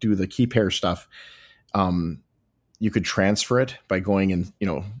do the key pair stuff, you could transfer it by going and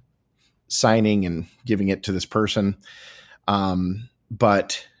signing and giving it to this person.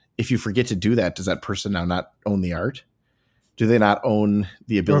 But if you forget to do that, does that person now not own the art? Do they not own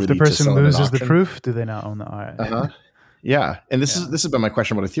the ability to sell? Or if the person loses the auction? proof, do they not own the art? Uh-huh. Yeah. And this has been my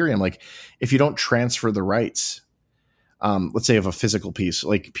question about Ethereum. Like, if you don't transfer the rights, let's say of a physical piece,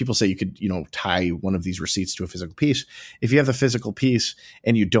 like people say you could, tie one of these receipts to a physical piece. If you have the physical piece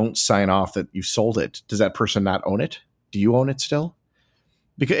and you don't sign off that you sold it, does that person not own it? Do you own it still?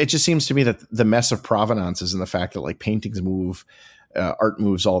 Because it just seems to me that the mess of provenance is in the fact that like paintings move, art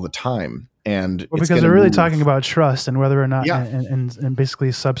moves all the time. And because they're really talking about trust and whether or not, and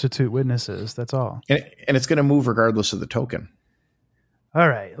basically substitute witnesses. That's all. And it's going to move regardless of the token. All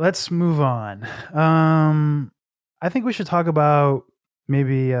right, let's move on. I think we should talk about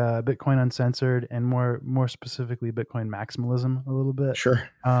maybe Bitcoin Uncensored and more specifically Bitcoin maximalism a little bit. Sure.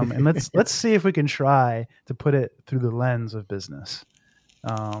 And let's see if we can try to put it through the lens of business.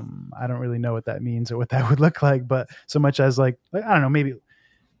 I don't really know what that means or what that would look like, but so much as like I don't know, maybe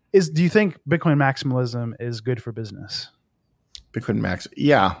do you think Bitcoin maximalism is good for business? Bitcoin max.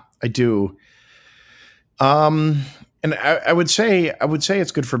 Yeah, I do. And I would say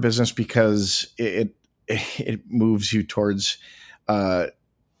it's good for business because it moves you towards a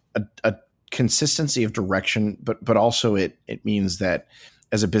consistency of direction, but also it means that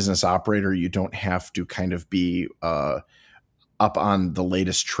as a business operator, you don't have to kind of be up on the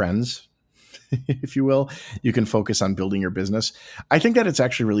latest trends, if you will. You can focus on building your business. I think that it's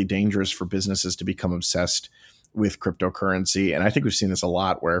actually really dangerous for businesses to become obsessed with cryptocurrency. And I think we've seen this a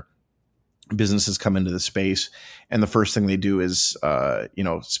lot where businesses come into the space and the first thing they do is,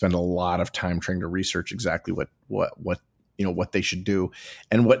 spend a lot of time trying to research exactly what they should do.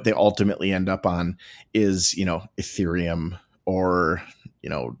 And what they ultimately end up on is, Ethereum or,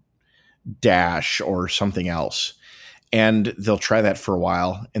 Dash or something else. And they'll try that for a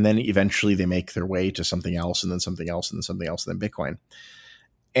while. And then eventually they make their way to something else and then something else and then something else and then Bitcoin.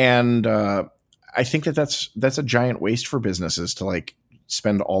 And I think that's a giant waste for businesses to like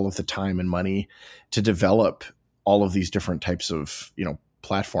spend all of the time and money to develop all of these different types of,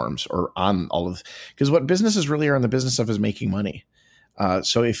 platforms or on all of, because what businesses really are in the business of is making money.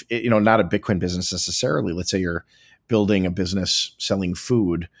 So if, not a Bitcoin business necessarily, let's say you're building a business selling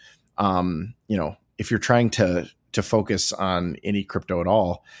food, if you're trying to focus on any crypto at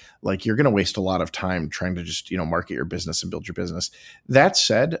all, like you're going to waste a lot of time trying to just, market your business and build your business. That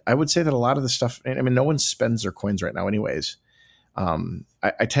said, I would say that a lot of the stuff, no one spends their coins right now anyways.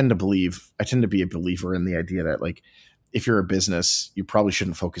 I tend to be a believer in the idea that like, if you're a business, you probably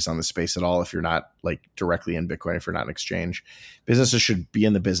shouldn't focus on the space at all. If you're not like directly in Bitcoin, if you're not an exchange, businesses should be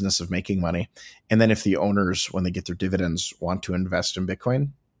in the business of making money. And then if the owners, when they get their dividends, want to invest in Bitcoin,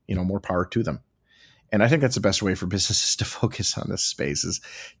 more power to them. And I think that's the best way for businesses to focus on this space is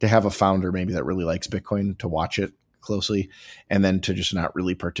to have a founder maybe that really likes Bitcoin, to watch it closely, and then to just not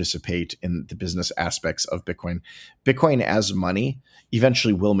really participate in the business aspects of Bitcoin. Bitcoin as money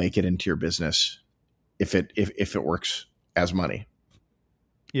eventually will make it into your business if it works as money.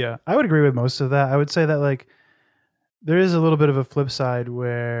 Yeah, I would agree with most of that. I would say that like there is a little bit of a flip side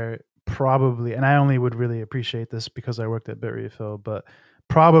where probably, and I only would really appreciate this because I worked at BitRefill, but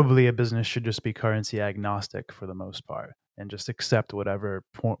probably a business should just be currency agnostic for the most part and just accept whatever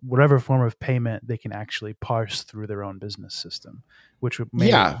form of payment they can actually parse through their own business system, which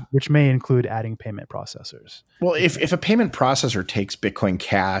may include adding payment processors. Well, if a payment processor takes Bitcoin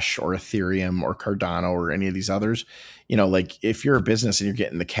Cash or Ethereum or Cardano or any of these others, like if you're a business and you're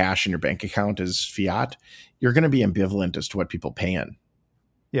getting the cash in your bank account as fiat, you're going to be ambivalent as to what people pay in.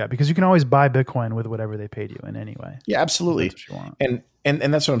 Yeah, because you can always buy Bitcoin with whatever they paid you in anyway. Yeah, absolutely. That's what you want.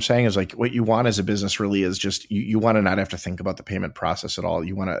 And that's what I'm saying is like what you want as a business really is just you want to not have to think about the payment process at all.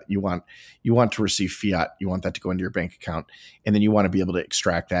 You want to receive fiat. You want that to go into your bank account, and then you want to be able to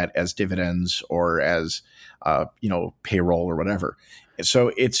extract that as dividends or as payroll or whatever.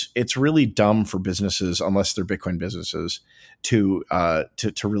 So it's really dumb for businesses unless they're Bitcoin businesses to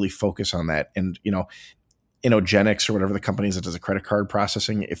really focus on that. And Genix or whatever the companies that does a credit card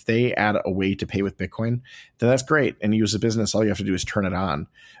processing, if they add a way to pay with Bitcoin, then that's great. And you as a business, all you have to do is turn it on.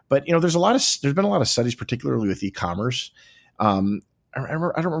 But there's been a lot of studies, particularly with e-commerce. I don't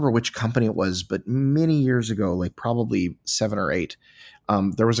remember which company it was, but many years ago, like probably 7 or 8,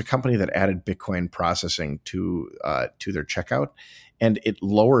 there was a company that added Bitcoin processing to their checkout, and it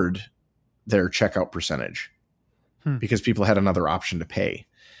lowered their checkout percentage because people had another option to pay.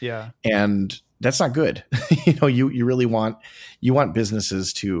 Yeah, and that's not good. You really want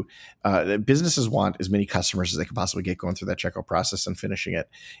businesses to businesses want as many customers as they can possibly get going through that checkout process and finishing it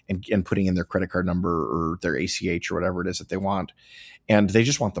and putting in their credit card number or their ACH or whatever it is that they want. And they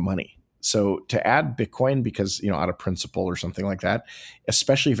just want the money. So to add Bitcoin because, out of principle or something like that,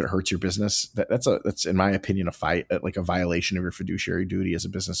 especially if it hurts your business, that's in my opinion, a violation of your fiduciary duty as a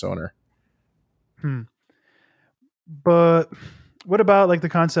business owner. But what about like the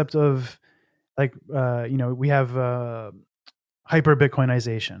concept of like, we have hyper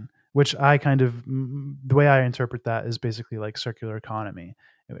Bitcoinization, which I the way I interpret that is basically like circular economy,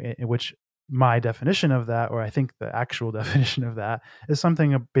 in which my definition of that, or I think the actual definition of that, is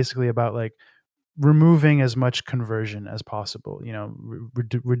something basically about like removing as much conversion as possible,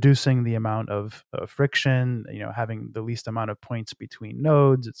 reducing the amount of friction, having the least amount of points between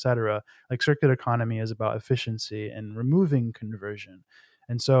nodes, etc. Like circular economy is about efficiency and removing conversion.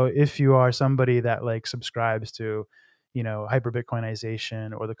 And so if you are somebody that like subscribes to, hyper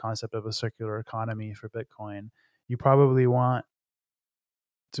Bitcoinization or the concept of a circular economy for Bitcoin, you probably want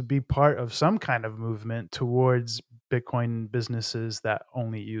to be part of some kind of movement towards Bitcoin businesses that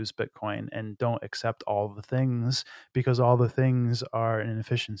only use Bitcoin and don't accept all the things because all the things are an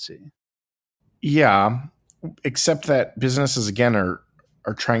inefficiency. Yeah, except that businesses again are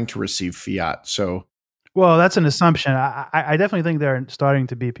trying to receive fiat. So, well, that's an assumption. I definitely think there are starting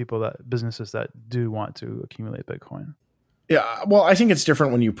to be businesses that do want to accumulate Bitcoin. Yeah, well, I think it's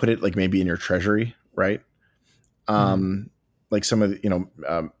different when you put it like maybe in your treasury, right? Like some of the,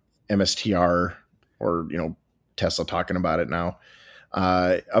 MSTR or, Tesla talking about it now.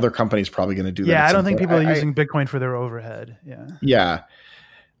 Other companies probably going to do that. Yeah, I don't think people are using Bitcoin for their overhead. Yeah. Yeah.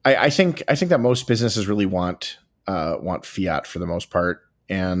 I think that most businesses really want fiat for the most part.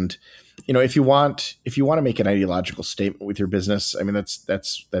 And, if you want to make an ideological statement with your business, I mean, that's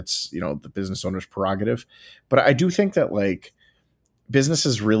the business owner's prerogative. But I do think that like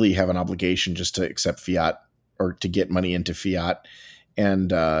businesses really have an obligation just to accept fiat or to get money into fiat. And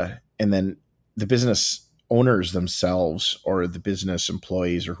then the business owners themselves or the business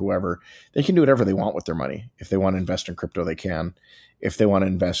employees or whoever, they can do whatever they want with their money. If they want to invest in crypto, they can. If they want to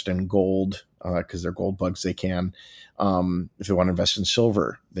invest in gold, because they're gold bugs, they can. If they want to invest in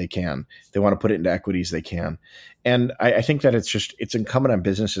silver, they can. If they want to put it into equities, they can. And I think that it's incumbent on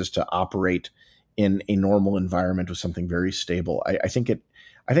businesses to operate in a normal environment with something very stable. I think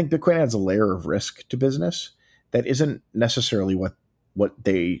Bitcoin adds a layer of risk to business that isn't necessarily what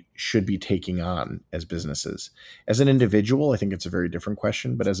they should be taking on as businesses. As an individual, I think it's a very different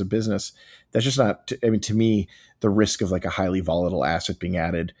question, but as a business, that's just not, to me, the risk of like a highly volatile asset being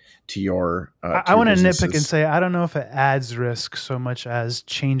added to your, I want to nitpick and say, I don't know if it adds risk so much as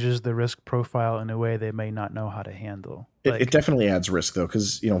changes the risk profile in a way they may not know how to handle. It definitely adds risk though.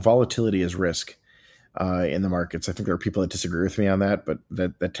 Cause volatility is risk. In the markets. I think there are people that disagree with me on that, but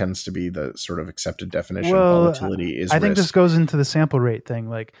that tends to be the sort of accepted definition. Volatility is I think risk. this goes into the sample rate thing.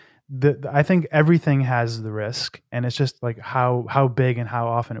 Like I think everything has the risk, and it's just like how big and how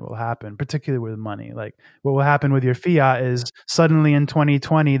often it will happen, particularly with money. Like what will happen with your fiat is suddenly in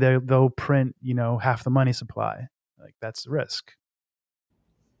 2020 they'll print, half the money supply. Like that's the risk.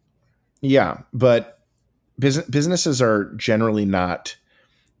 Yeah, but businesses are generally not,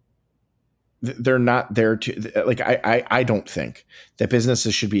 they're not there to, like, I don't think that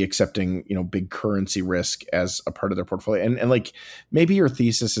businesses should be accepting, big currency risk as a part of their portfolio. And like, maybe your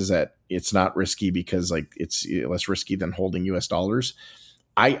thesis is that it's not risky because like it's less risky than holding US dollars.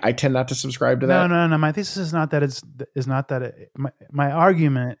 I tend not to subscribe to that. No. My thesis is not that my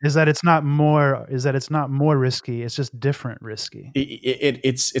argument is that it's not more risky. It's just different risky.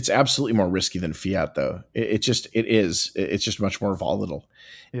 It's absolutely more risky than fiat, though. It's just much more volatile.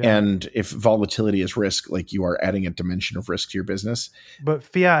 Yeah. And if volatility is risk, like you are adding a dimension of risk to your business. But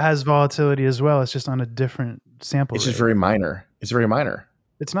fiat has volatility as well. It's just on a different sample. It's just very minor. It's very minor.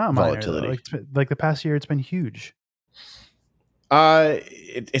 It's not volatility. Minor, like the past year, it's been huge.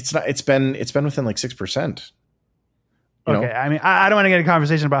 It's not. It's been within like 6%. Okay, I mean, I don't want to get a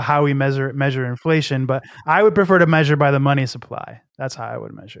conversation about how we measure inflation, but I would prefer to measure by the money supply. That's how I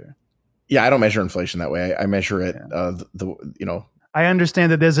would measure. Yeah, I don't measure inflation that way. I measure it. I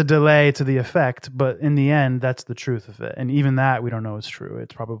understand that there's a delay to the effect, but in the end, that's the truth of it. And even that, we don't know is true.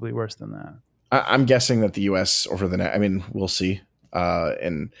 It's probably worse than that. I'm guessing that the U.S. over the next, I mean, we'll see. But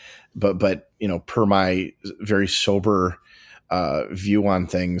per my very sober view on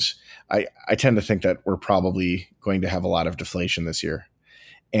things, I tend to think that we're probably going to have a lot of deflation this year.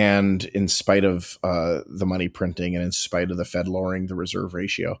 And in spite of the money printing and in spite of the Fed lowering the reserve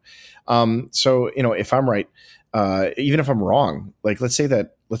ratio. So, if I'm right, even if I'm wrong, like let's say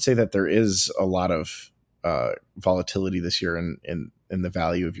that there is a lot of volatility this year in the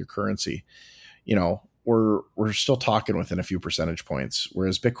value of your currency, we're still talking within a few percentage points,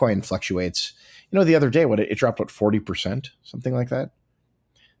 whereas Bitcoin fluctuates. The other day, it dropped 40%, something like that,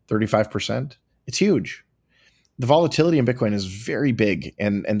 35%. It's huge. The volatility in Bitcoin is very big,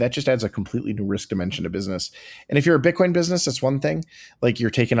 and that just adds a completely new risk dimension to business. And if you're a Bitcoin business, that's one thing. Like you're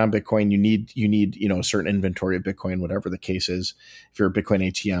taking on Bitcoin, you need a certain inventory of Bitcoin, whatever the case is. If you're a Bitcoin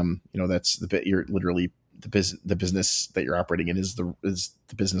ATM, that's the bit. You're literally the business that you're operating in is the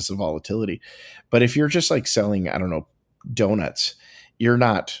business of volatility. But if you're just like selling, I don't know, donuts, you're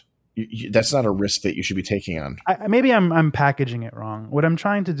not. That's not a risk that you should be taking on. Maybe I'm packaging it wrong. What I'm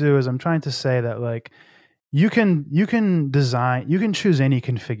trying to do is I'm trying to say that like you can choose any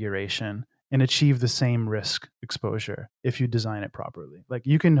configuration and achieve the same risk exposure if you design it properly. Like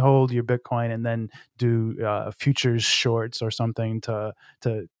you can hold your Bitcoin and then do futures shorts or something to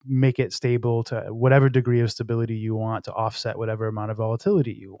make it stable to whatever degree of stability you want to offset whatever amount of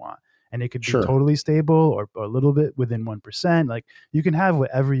volatility you want. And it could be totally stable or a little bit within 1%. Like you can have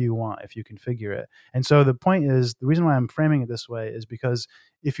whatever you want if you configure it. And so the point is, the reason why I'm framing it this way is because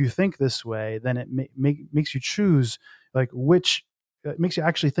if you think this way, then it makes you choose like it makes you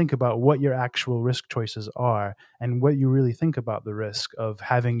actually think about what your actual risk choices are and what you really think about the risk of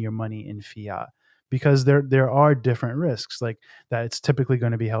having your money in fiat. Because there are different risks, like that it's typically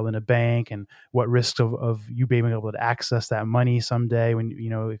going to be held in a bank, and what risks of you being able to access that money someday when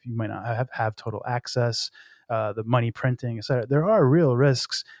if you might not have total access, the money printing, etc. There are real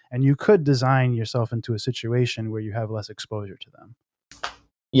risks, and you could design yourself into a situation where you have less exposure to them.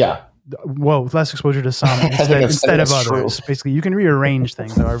 Yeah. Well, less exposure to some instead of others. True. Basically, you can rearrange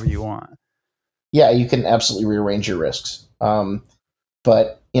things however you want. Yeah, you can absolutely rearrange your risks.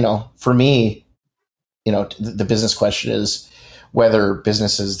 But for me, the business question is whether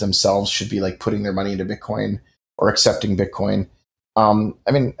businesses themselves should be like putting their money into Bitcoin or accepting Bitcoin.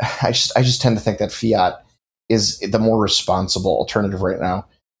 I mean, I just tend to think that fiat is the more responsible alternative right now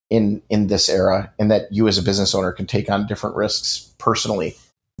in this era, and that you as a business owner can take on different risks personally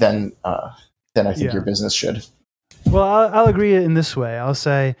than I think your business should. Well, I'll agree in this way. I'll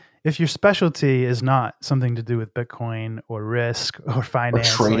say, if your specialty is not something to do with Bitcoin or risk or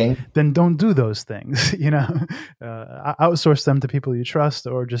finance, or trading, then don't do those things. Outsource them to people you trust,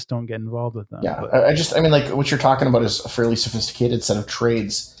 or just don't get involved with them. Yeah, I mean, like what you're talking about is a fairly sophisticated set of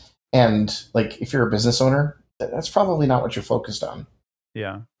trades, and like if you're a business owner, that's probably not what you're focused on.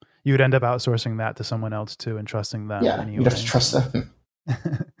 Yeah, you would end up outsourcing that to someone else too, and trusting them. Yeah, anyway. You'd have to trust them.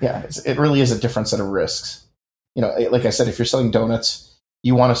 Yeah, it really is a different set of risks. Like I said, if you're selling donuts,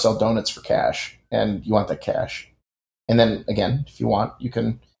 you want to sell donuts for cash, and you want that cash. And then again, if you want, you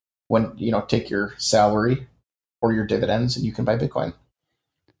can, take your salary or your dividends and you can buy Bitcoin.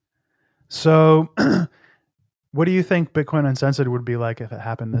 So what do you think Bitcoin Uncensored would be like if it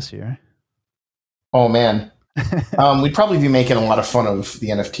happened this year? Oh man. We'd probably be making a lot of fun of the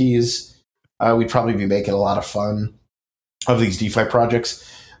NFTs. We'd probably be making a lot of fun of these DeFi projects.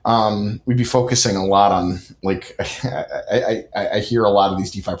 We'd be focusing a lot on like I hear a lot of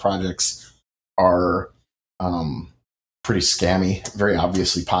these DeFi projects are pretty scammy, very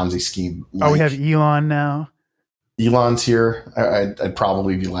obviously Ponzi scheme. Oh, we have Elon now. Elon's here. I'd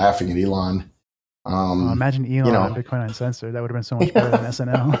probably be laughing at Elon. Imagine Elon on Bitcoin Uncensored. That would have been so much better than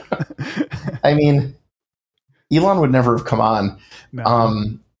SNL. I mean, Elon would never have come on.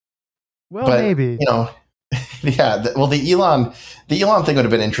 No. Well, but, maybe. Yeah. The Elon thing would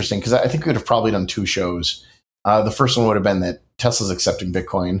have been interesting because I think we would have probably done 2 shows. The first one would have been that Tesla's accepting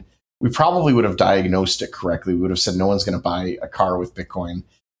Bitcoin. We probably would have diagnosed it correctly. We would have said no one's going to buy a car with Bitcoin,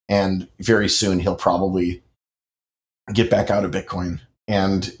 and very soon he'll probably get back out of Bitcoin,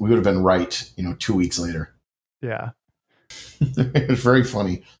 and we would have been right. 2 weeks later. Yeah, it was very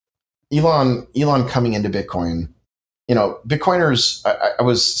funny. Elon coming into Bitcoin. Bitcoiners, I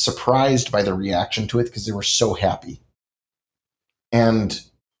was surprised by the reaction to it because they were so happy. And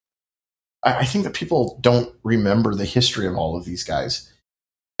I think that people don't remember the history of all of these guys.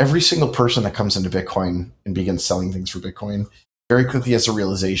 Every single person that comes into Bitcoin and begins selling things for Bitcoin very quickly has a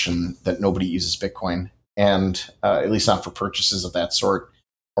realization that nobody uses Bitcoin, and at least not for purchases of that sort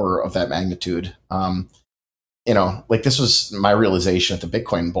or of that magnitude. Like this was my realization at the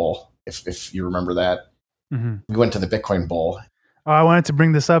Bitcoin Bowl, if you remember that. Mm-hmm. We went to the Bitcoin Bowl. Oh, I wanted to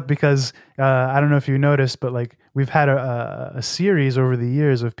bring this up because I don't know if you noticed, but like we've had a series over the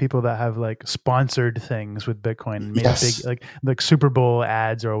years of people that have like sponsored things with Bitcoin, made yes. big like Super Bowl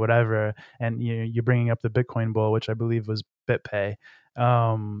ads or whatever, and you're bringing up the Bitcoin Bowl, which I believe was BitPay.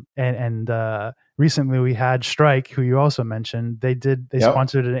 And recently we had Strike, who you also mentioned. They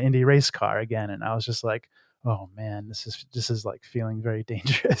sponsored an Indy race car again, and I was just like, oh man, this is like feeling very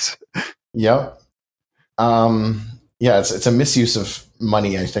dangerous. Yep. Yeah, it's a misuse of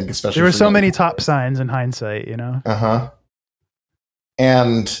money, I think, especially. There were so many top signs in hindsight, And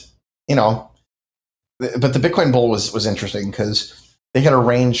but the Bitcoin Bowl was interesting because they had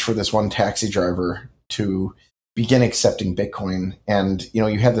arranged for this one taxi driver to begin accepting Bitcoin, and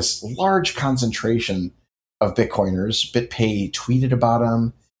you had this large concentration of Bitcoiners. BitPay tweeted about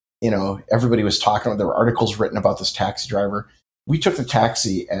him. Everybody was talking. There were articles written about this taxi driver. We took the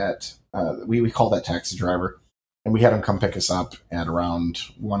taxi at we called that taxi driver. And we had him come pick us up at around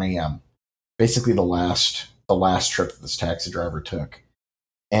 1 a.m. Basically the last trip that this taxi driver took.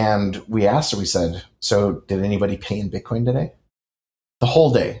 And we asked him, we said, so did anybody pay in Bitcoin today? The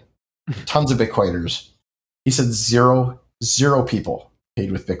whole day. Tons of Bitcoiners. He said zero people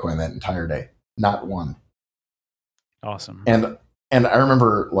paid with Bitcoin that entire day. Not one. Awesome. And I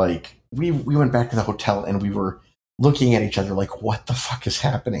remember like we went back to the hotel and we were looking at each other like, what the fuck is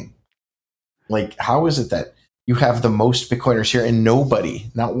happening? Like, how is it that you have the most Bitcoiners here and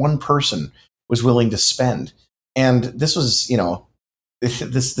nobody, not one person, was willing to spend? And this was, this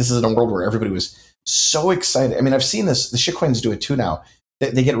is in a world where everybody was so excited. I mean, I've seen this. The shitcoins do it too now.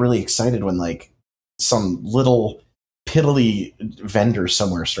 They get really excited when like some little piddly vendor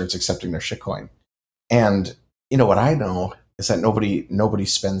somewhere starts accepting their shitcoin. And what I know is that nobody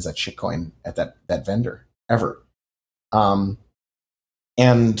spends that shitcoin at that vendor ever. And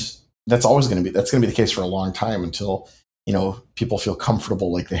that's always going to be the case for a long time until people feel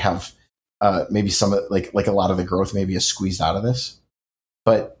comfortable, like they have maybe some like a lot of the growth maybe is squeezed out of this.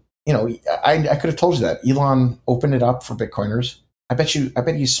 But I could have told you that Elon opened it up for Bitcoiners. I bet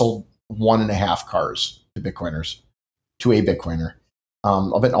he sold 1.5 cars to Bitcoiners, to a Bitcoiner.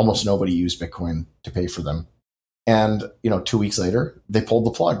 I'll bet almost nobody used Bitcoin to pay for them. And 2 weeks later they pulled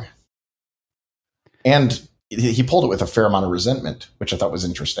the plug, and he pulled it with a fair amount of resentment, which I thought was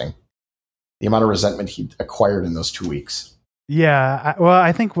interesting. The amount of resentment he acquired in those 2 weeks. Yeah.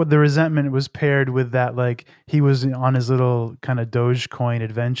 I think what the resentment was paired with that, like he was on his little kind of Dogecoin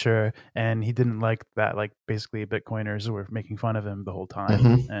adventure and he didn't like that, like basically Bitcoiners were making fun of him the whole time.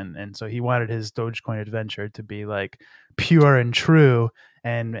 Mm-hmm. And so he wanted his Dogecoin adventure to be like pure and true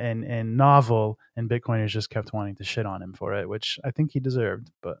and novel, and Bitcoiners just kept wanting to shit on him for it, which I think he deserved,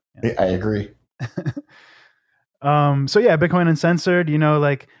 but I agree. So yeah, Bitcoin Uncensored,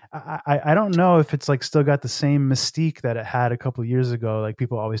 like I don't know if it's like still got the same mystique that it had a couple of years ago. Like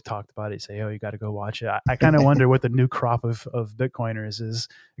people always talked about it, say, oh, you got to go watch it. I kind of wonder what the new crop of Bitcoiners is,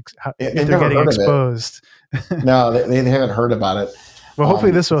 if they're getting exposed. No, they haven't heard about it. Well,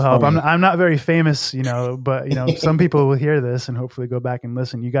 hopefully this will help. I'm not very famous, but some people will hear this and hopefully go back and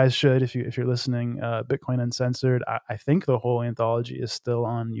listen. You guys should, if you're listening. Bitcoin Uncensored. I think the whole anthology is still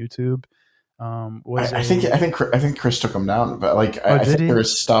on YouTube. Was I think Chris took them down, but like Oh, I did think he?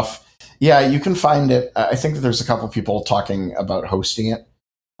 there's stuff. Yeah, you can find it. I think that there's a couple people talking about hosting it.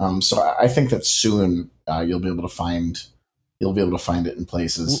 So I think that soon you'll be able to find it in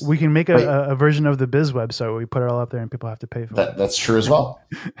places. We can make Right. a version of the Biz website where we put it all up there and people have to pay for it. That's true as well.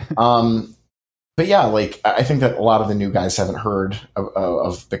 But yeah, like I think that a lot of the new guys haven't heard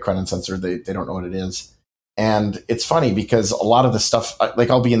of Bitcoin Uncensored. They don't know what it is. And it's funny because a lot of the stuff, like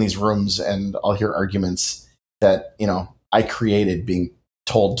I'll be in these rooms and I'll hear arguments that, I created being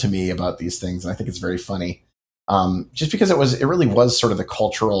told to me about these things. And I think it's very funny. Just because it really was sort of the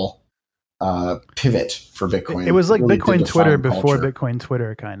cultural pivot for Bitcoin. It was like really Bitcoin did Twitter define before culture. Bitcoin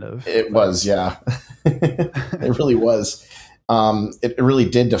Twitter, kind of. It was, yeah. It really was. It really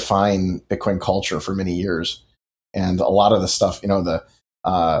did define Bitcoin culture for many years. And a lot of the stuff, the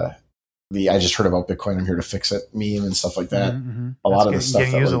I just heard about Bitcoin, I'm here to fix it meme and stuff like that. Mm-hmm. A lot of the stuff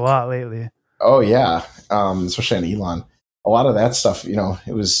getting that used a like, lot lately. oh yeah, especially on Elon. A lot of that stuff,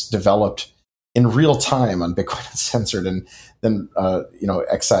 it was developed in real time on Bitcoin Uncensored, and then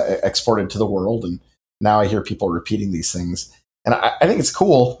exported to the world. And now I hear people repeating these things, and I think it's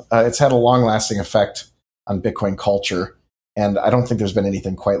cool. It's had a long lasting effect on Bitcoin culture, and I don't think there's been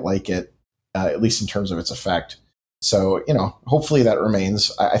anything quite like it, at least in terms of its effect. So, hopefully that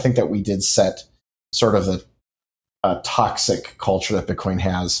remains. I think that we did set sort of the toxic culture that Bitcoin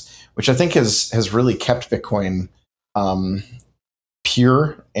has, which I think has really kept Bitcoin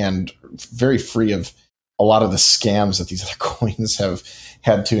pure and very free of a lot of the scams that these other coins have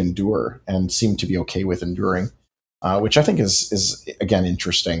had to endure and seem to be okay with enduring, which I think is again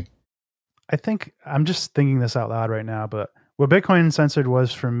interesting. I think I'm just thinking this out loud right now, but what Bitcoin Uncensored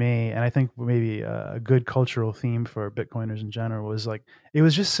was for me, and I think maybe a good cultural theme for Bitcoiners in general, was like, it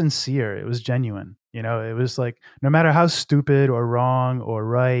was just sincere. It was genuine. It was like, no matter how stupid or wrong or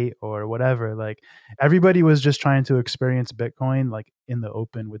right or whatever, like everybody was just trying to experience Bitcoin like in the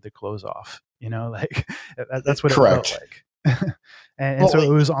open with the clothes off, like that's what Correct. It felt like. and so it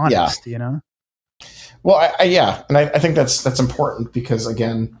was honest, Well, yeah. And I think that's important because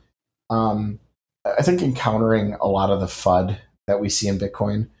again, I think encountering a lot of the FUD that we see in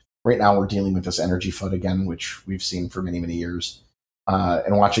Bitcoin right now, we're dealing with this energy FUD again, which we've seen for many, many years,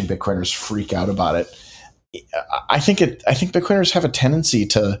 and watching Bitcoiners freak out about it. I think Bitcoiners have a tendency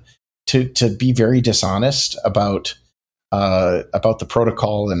to be very dishonest about the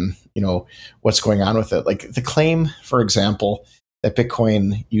protocol and what's going on with it. Like the claim, for example, that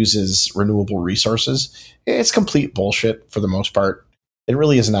Bitcoin uses renewable resources, it's complete bullshit for the most part. It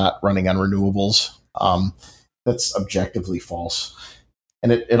really is not running on renewables. That's objectively false.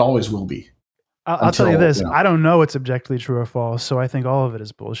 And it always will be. I'll tell you this. I don't know what's objectively true or false, so I think all of it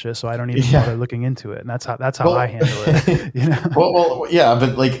is bullshit, so I don't even bother looking into it. And that's how I handle it. Well, yeah,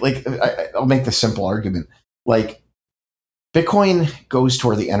 but I'll make the simple argument. Like Bitcoin goes to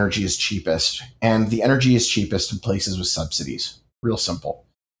where the energy is cheapest, and the energy is cheapest in places with subsidies. Real simple.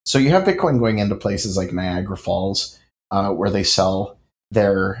 So you have Bitcoin going into places like Niagara Falls, where they sell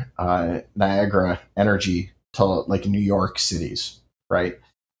their Niagara energy to like New York cities, right?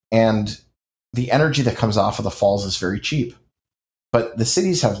 And the energy that comes off of the falls is very cheap, but the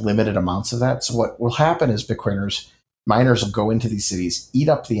cities have limited amounts of that. So what will happen is miners will go into these cities, eat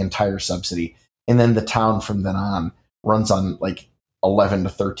up the entire subsidy, and then the town from then on runs on like 11 to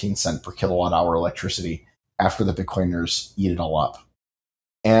 13 cent per kilowatt hour electricity after the Bitcoiners eat it all up.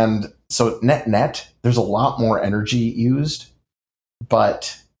 And so net, there's a lot more energy used,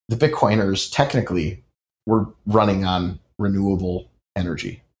 but the Bitcoiners technically were running on renewable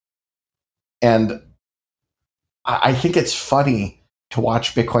energy. And I think it's funny to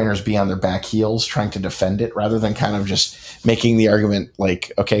watch Bitcoiners be on their back heels trying to defend it rather than kind of just making the argument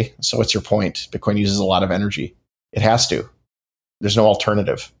like, okay, so what's your point? Bitcoin uses a lot of energy. It has to. There's no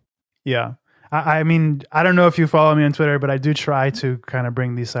alternative. Yeah. I mean, I don't know if you follow me on Twitter, but I do try to kind of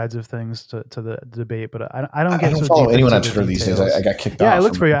bring these sides of things to the debate. But I don't get I don't so follow deep anyone on into the Twitter these days. details. I got kicked off. Yeah, I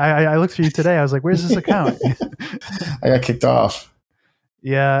looked for you. I looked for you today. I was like, where's this account? I got kicked off.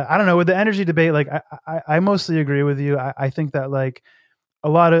 Yeah, I don't know. With the energy debate, like I mostly agree with you. I think that like a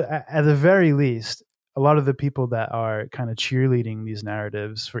lot of, at the very least, a lot of the people that are kind of cheerleading these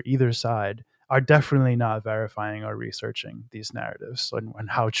narratives for either side are definitely not verifying or researching these narratives and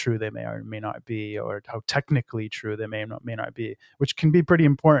how true they may or may not be, or how technically true they may not be, which can be pretty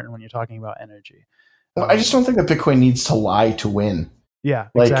important when you're talking about energy. Well, I just don't think that Bitcoin needs to lie to win. Yeah,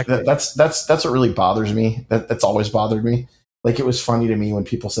 like exactly. That's what really bothers me. That's always bothered me. Like it was funny to me when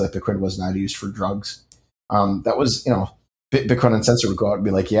people said that Bitcoin was not used for drugs. That was, Bitcoin Uncensored would go out and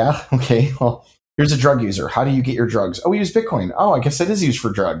be like, yeah, okay, well, here's a drug user. How do you get your drugs? Oh, we use Bitcoin. Oh, I guess that is used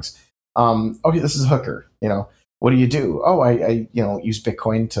for drugs. Okay, this is a hooker. What do you do? Oh, I use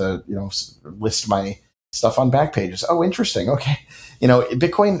Bitcoin to list my stuff on Backpages. Oh, interesting. Okay,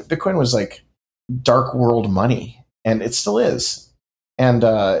 Bitcoin was like dark world money, and it still is, and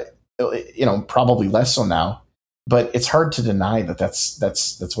probably less so now, but it's hard to deny that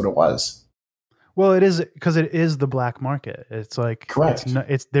that's what it was. Well, it is, because it is the black market. It's like, correct.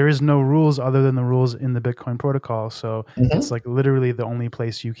 There is no rules other than the rules in the Bitcoin protocol. So it's like literally the only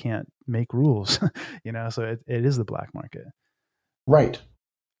place you can't make rules, so it is the black market. Right.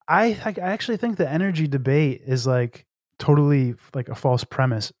 I actually think the energy debate is like totally like a false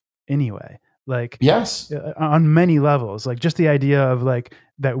premise anyway. Like, yes, on many levels, like just the idea of like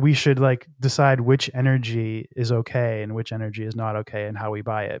that we should like decide which energy is okay and which energy is not okay and how we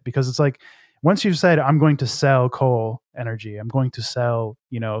buy it. Because it's like, once you've said, I'm going to sell coal energy, I'm going to sell,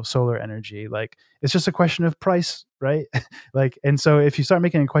 solar energy, like it's just a question of price, right? Like, and so if you start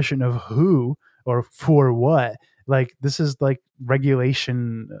making a question of who or for what, like this is like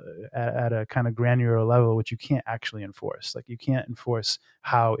regulation at a kind of granular level, which you can't actually enforce. Like you can't enforce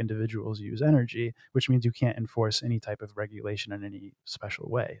how individuals use energy, which means you can't enforce any type of regulation in any special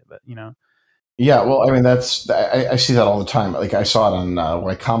way. But Yeah, well, I mean, I see that all the time. Like I saw it on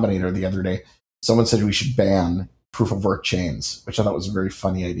Y Combinator the other day. Someone said we should ban proof of work chains, which I thought was a very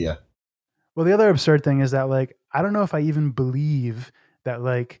funny idea. Well, the other absurd thing is that like I don't know if I even believe that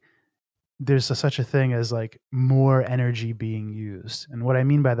like there's such a thing as like more energy being used. And what I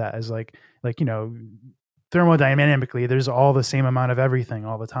mean by that is like thermodynamically, there's all the same amount of everything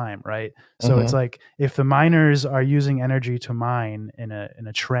all the time, right? So it's like if the miners are using energy to mine in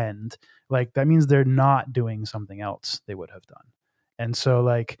a trend, like that means they're not doing something else they would have done. And so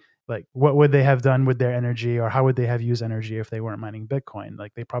like what would they have done with their energy, or how would they have used energy if they weren't mining Bitcoin?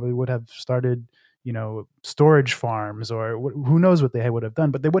 Like they probably would have started storage farms, or who knows what they would have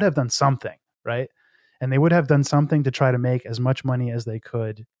done, but they would have done something, right? And they would have done something to try to make as much money as they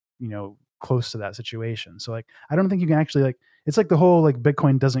could, close to that situation. So like, I don't think you can actually like, it's like the whole like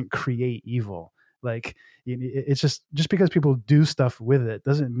Bitcoin doesn't create evil. Like it's just because people do stuff with it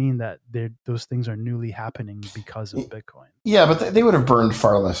doesn't mean that those things are newly happening because of Bitcoin. Yeah, but they would have burned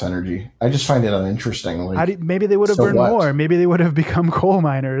far less energy. I just find it uninteresting. Like, maybe they would have burned more. Maybe they would have become coal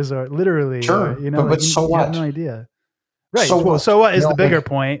miners, or literally. Sure, or, but like, so you what? have no idea. Right. So what is the bigger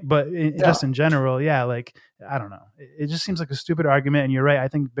point? But just in general, yeah, like, I don't know. It just seems like a stupid argument. And you're right. I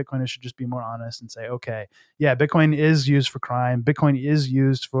think Bitcoiners should just be more honest and say, okay, yeah, Bitcoin is used for crime. Bitcoin is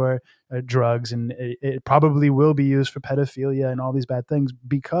used for drugs, and it probably will be used for pedophilia and all these bad things,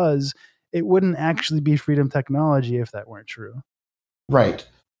 because it wouldn't actually be freedom technology if that weren't true. Right.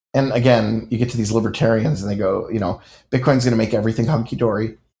 And again, you get to these libertarians and they go, Bitcoin's going to make everything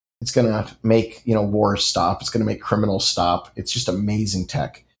hunky-dory. It's going to make, wars stop. It's going to make criminals stop. It's just amazing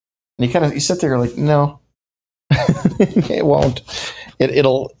tech. And you sit there like, no, it won't.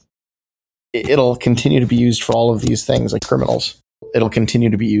 It'll continue to be used for all of these things like criminals. It'll continue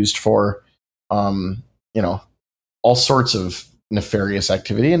to be used for, all sorts of nefarious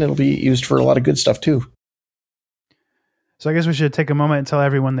activity, and it'll be used for a lot of good stuff too. So I guess we should take a moment and tell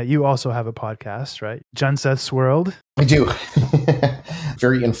everyone that you also have a podcast, right? John Seth's World. I do.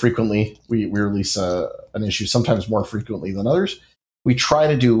 Very infrequently, we release an issue, sometimes more frequently than others. We try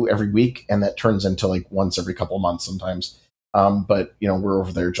to do every week, and that turns into like once every couple of months sometimes. But, we're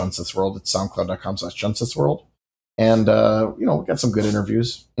over there, John Seth's World. It's soundcloud.com/John Seth's World. And, we got some good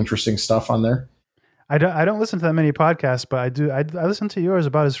interviews, interesting stuff on there. I don't listen to that many podcasts, but I do. I listen to yours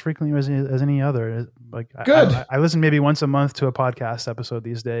about as frequently as any other. Like, good. I listen maybe once a month to a podcast episode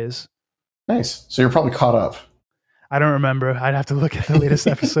these days. Nice. So you're probably caught up. I don't remember. I'd have to look at the latest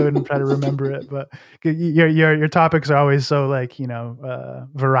episode and try to remember it. But your topics are always so like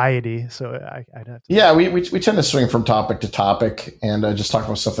variety. So I'd have to. Yeah, we tend to swing from topic to topic and just talk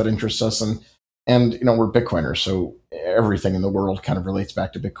about stuff that interests us, and we're Bitcoiners, so everything in the world kind of relates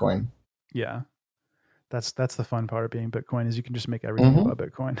back to Bitcoin. Yeah. That's the fun part of being Bitcoin, is you can just make everything about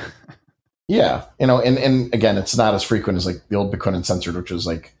Bitcoin. Yeah. And again, it's not as frequent as like the old Bitcoin Uncensored, which was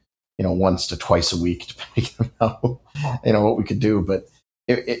like, once to twice a week, depending on how, what we could do. But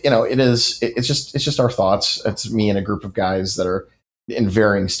it's just our thoughts. It's me and a group of guys that are in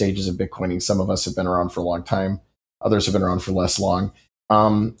varying stages of Bitcoining. Some of us have been around for a long time. Others have been around for less long.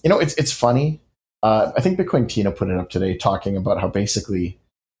 It's funny. I think Bitcoin Tina put it up today talking about how basically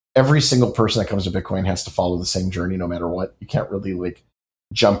every single person that comes to Bitcoin has to follow the same journey no matter what. You can't really like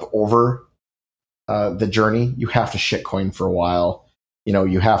jump over the journey. You have to shitcoin for a while.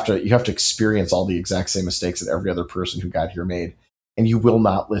 You have to experience all the exact same mistakes that every other person who got here made. And you will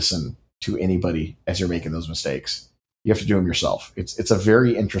not listen to anybody as you're making those mistakes. You have to do them yourself. It's a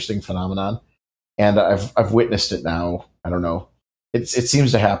very interesting phenomenon, and I've witnessed it now. I don't know. It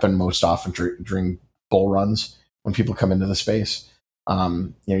seems to happen most often during bull runs when people come into the space.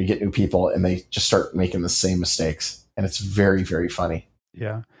 You get new people and they just start making the same mistakes, and it's very, very funny.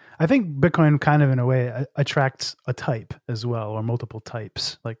 Yeah. I think Bitcoin kind of in a way attracts a type as well, or multiple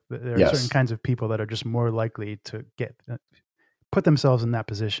types. Like there are certain kinds of people that are just more likely to put themselves in that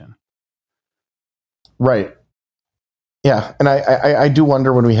position. Right. Yeah. And I do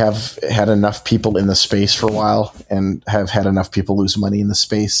wonder, when we have had enough people in the space for a while and have had enough people lose money in the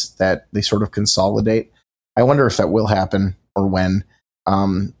space that they sort of consolidate. I wonder if that will happen or when.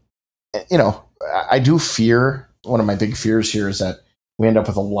 I do fear, one of my big fears here is that we end up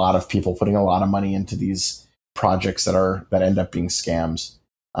with a lot of people putting a lot of money into these projects that end up being scams.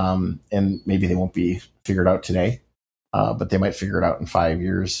 And maybe they won't be figured out today, but they might figure it out in 5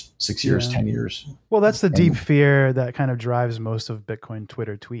 years, 6 years, 10 years. Well, that's the deep fear that kind of drives most of Bitcoin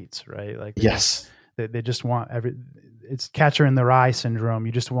Twitter tweets, right? Like, yes, they just want it's catcher in the rye syndrome.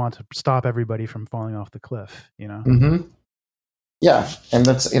 You just want to stop everybody from falling off the cliff, Mm-hmm. Yeah. And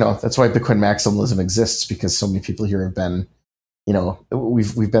that's why Bitcoin maximalism exists, because so many people here have been,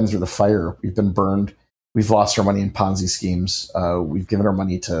 we've been through the fire. We've been burned. We've lost our money in Ponzi schemes. We've given our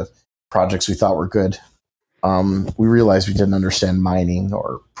money to projects we thought were good. We realized we didn't understand mining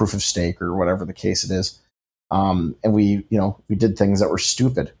or proof of stake or whatever the case it is. And we did things that were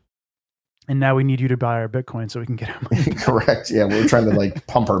stupid. And now we need you to buy our Bitcoin so we can get our money back. Correct. Yeah. We're trying to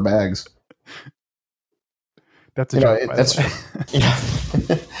pump our bags. That's a joke,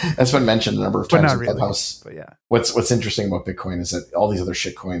 that's been mentioned a number of times in Clubhouse. But yeah. What's interesting about Bitcoin is that all these other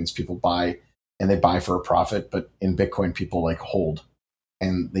shit coins people buy, and they buy for a profit, but in Bitcoin people hold,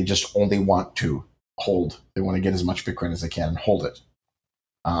 and they just only want to hold. They want to get as much Bitcoin as they can and hold it.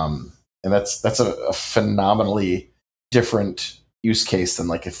 And that's a phenomenally different use case than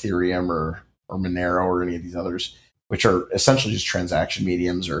like Ethereum or Monero or any of these others, which are essentially just transaction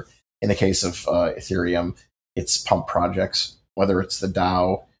mediums, or in the case of Ethereum, it's pump projects, whether it's the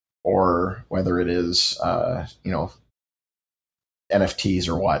DAO or whether it is, NFTs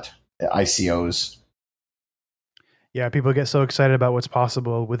or ICOs. Yeah, people get so excited about what's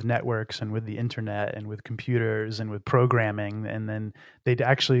possible with networks and with the internet and with computers and with programming, and then they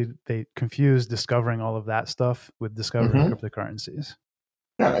confuse discovering all of that stuff with discovering cryptocurrencies.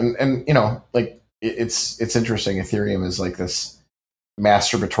 Yeah, and it's interesting. Ethereum is like this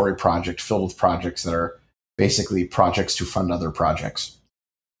masturbatory project filled with projects that are basically projects to fund other projects.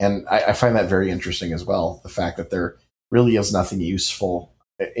 And I find that very interesting as well. The fact that there really is nothing useful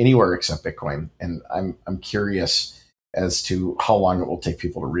anywhere except Bitcoin. And I'm curious as to how long it will take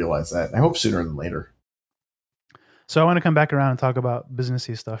people to realize that. I hope sooner than later. So I want to come back around and talk about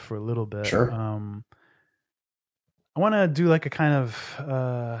businessy stuff for a little bit. Sure. I want to do like a kind of,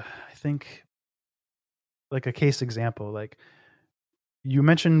 I think like a case example. Like you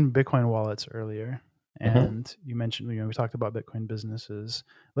mentioned Bitcoin wallets earlier. And you mentioned, we talked about Bitcoin businesses.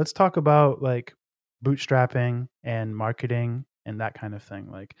 Let's talk about like bootstrapping and marketing and that kind of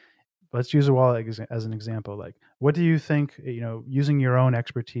thing. Like, let's use a wallet as an example. Like, what do you think, using your own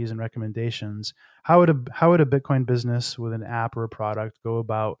expertise and recommendations, how would a Bitcoin business with an app or a product go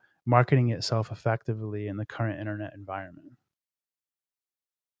about marketing itself effectively in the current internet environment?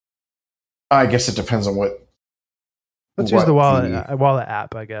 I guess it depends on what. Let's use the wallet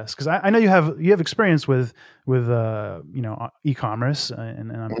app, I guess, because I know you have experience with e-commerce,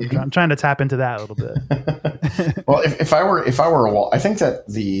 and I'm trying to tap into that a little bit. Well, if I were a wallet, I think that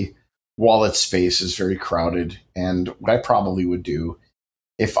the wallet space is very crowded, and what I probably would do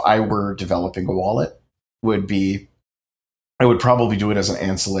if I were developing a wallet would be, I would probably do it as an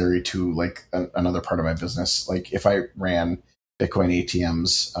ancillary to like another part of my business. Like if I ran Bitcoin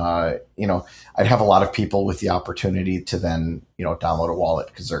ATMs, I'd have a lot of people with the opportunity to then, download a wallet,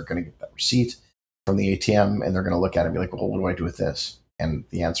 because they're going to get that receipt from the ATM and they're going to look at it and be like, well, what do I do with this? And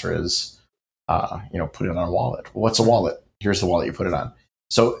the answer is, put it on a wallet. Well, what's a wallet? Here's the wallet you put it on.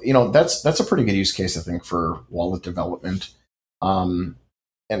 So, that's a pretty good use case, I think, for wallet development. And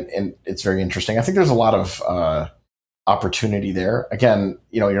it's very interesting. I think there's a lot of opportunity there. Again,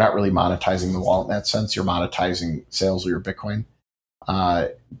 you're not really monetizing the wallet in that sense. You're monetizing sales of your Bitcoin.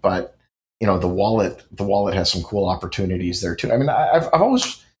 But the wallet has some cool opportunities there too. I mean, I've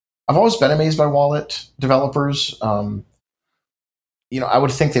always been amazed by wallet developers. I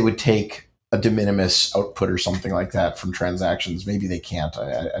would think they would take a de minimis output or something like that from transactions. Maybe they can't.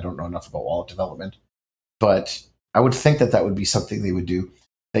 I don't know enough about wallet development, but I would think that would be something they would do,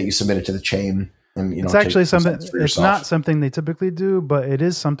 that you submit it to the chain. and it's actually something. for It's yourself. not something they typically do, but it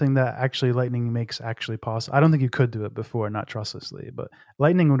is something that actually Lightning makes actually possible. I don't think you could do it before, not trustlessly, but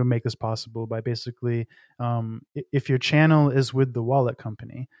Lightning would make this possible by basically, if your channel is with the wallet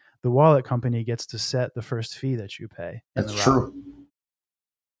company gets to set the first fee that you pay. That's true.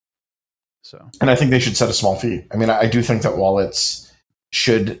 So, and I think they should set a small fee. I mean, I do think that wallets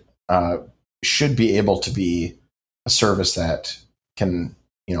should be able to be a service that can,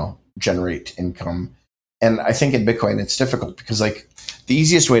 generate income. And I think in Bitcoin, it's difficult because like the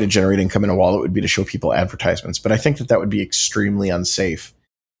easiest way to generate income in a wallet would be to show people advertisements. But I think that would be extremely unsafe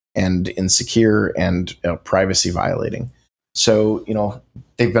and insecure and privacy violating. So,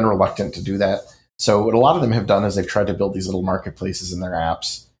 they've been reluctant to do that. So what a lot of them have done is they've tried to build these little marketplaces in their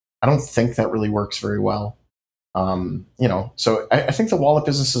apps. I don't think that really works very well. So I think the wallet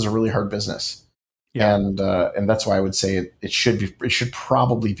business is a really hard business. Yeah. And that's why I would say it should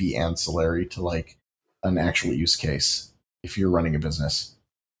probably be ancillary to like an actual use case if you're running a business.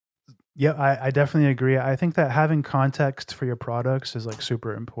 Yeah, I definitely agree. I think that having context for your products is like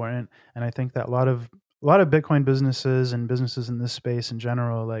super important. And I think that a lot of Bitcoin businesses and businesses in this space in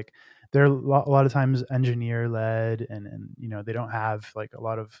general, like they're a lot of times engineer led and they don't have like a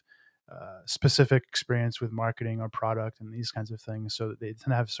lot of specific experience with marketing or product and these kinds of things. So they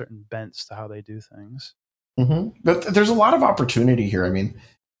tend to have certain bents to how they do things. Mm-hmm. But there's a lot of opportunity here. I mean,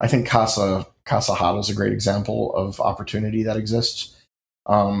 I think Casa HODL is a great example of opportunity that exists.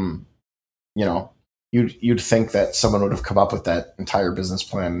 You'd think that someone would have come up with that entire business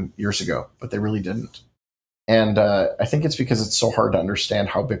plan years ago, but they really didn't. And I think it's because it's so hard to understand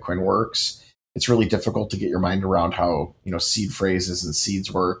how Bitcoin works. It's really difficult to get your mind around how seed phrases and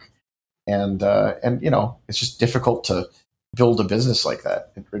seeds work. And it's just difficult to build a business like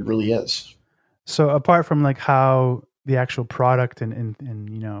that. It really is. So apart from like how the actual product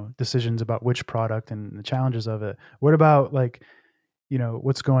and decisions about which product and the challenges of it, what about like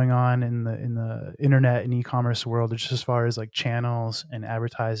what's going on in the internet and e-commerce world, just as far as like channels and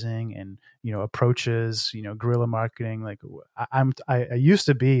advertising and approaches, guerrilla marketing? Like I used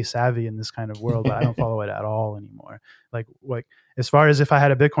to be savvy in this kind of world, but I don't follow it at all anymore. Like as far as if I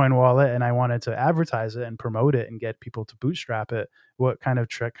had a Bitcoin wallet and I wanted to advertise it and promote it and get people to bootstrap it, what kind of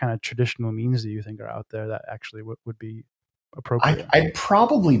traditional means do you think are out there that actually would be appropriate? I'd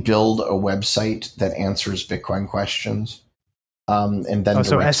probably build a website that answers Bitcoin questions. And then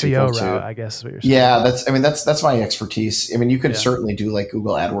so SEO route, I guess is what you're saying. Yeah, that's my expertise. I mean, you could certainly do like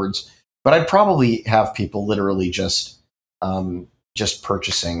Google AdWords, but I'd probably have people literally just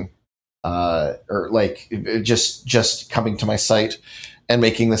purchasing or like just coming to my site and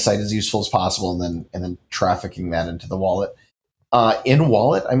making the site as useful as possible, and then trafficking that into the wallet. In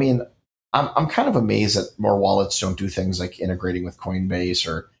wallet, I mean, I'm kind of amazed that more wallets don't do things like integrating with Coinbase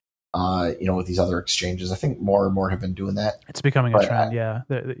or with these other exchanges. I think more and more have been doing that. It's becoming a trend. Yeah.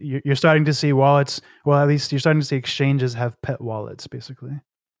 You're starting to see wallets. Well, at least you're starting to see exchanges have pet wallets, basically.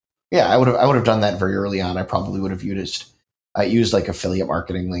 Yeah. I would have done that very early on. I probably would have used like affiliate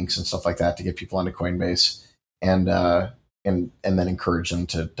marketing links and stuff like that to get people onto Coinbase and then encourage them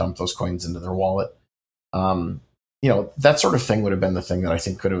to dump those coins into their wallet. That sort of thing would have been the thing that I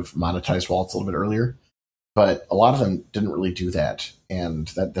think could have monetized wallets a little bit earlier. But a lot of them didn't really do that, and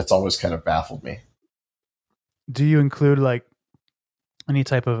that's always kind of baffled me. Do you include like any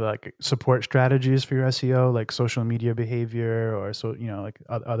type of like support strategies for your SEO, like social media behavior, or like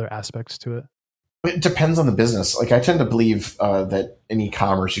other aspects to it? It depends on the business. Like I tend to believe that in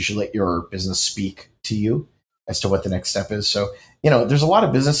e-commerce, you should let your business speak to you as to what the next step is. So there's a lot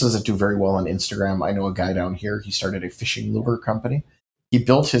of businesses that do very well on Instagram. I know a guy down here. He started a fishing lure company. He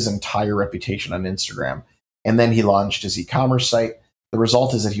built his entire reputation on Instagram. And then he launched his e-commerce site. The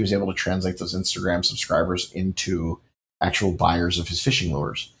result is that he was able to translate those Instagram subscribers into actual buyers of his fishing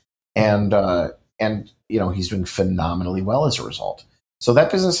lures. And he's doing phenomenally well as a result. So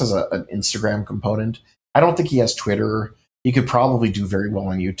that business has an Instagram component. I don't think he has Twitter. He could probably do very well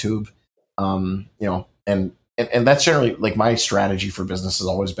on YouTube. And that's generally like my strategy for business has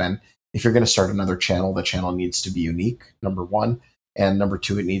always been, if you're going to start another channel, the channel needs to be unique, number one. And number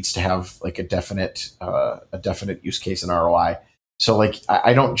two, it needs to have like a definite use case and ROI. So like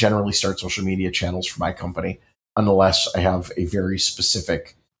I don't generally start social media channels for my company unless I have a very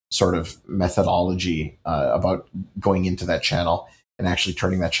specific sort of methodology about going into that channel and actually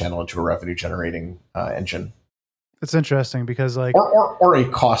turning that channel into a revenue generating engine. It's interesting because like or a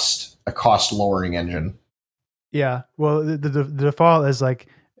cost lowering engine. Yeah. Well, the default is like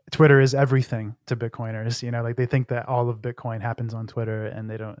Twitter is everything to Bitcoiners. Like they think that all of Bitcoin happens on Twitter, and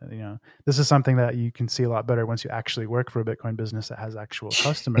they don't. This is something that you can see a lot better once you actually work for a Bitcoin business that has actual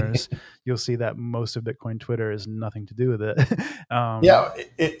customers. You'll see that most of Bitcoin Twitter is nothing to do with it. Yeah,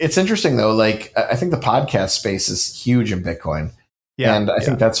 it's interesting though. Like I think the podcast space is huge in Bitcoin, and I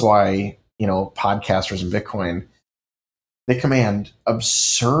think that's why podcasters in Bitcoin, they command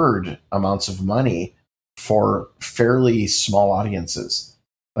absurd amounts of money for fairly small audiences.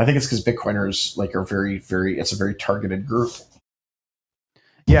 I think it's because Bitcoiners are very, very. It's a very targeted group.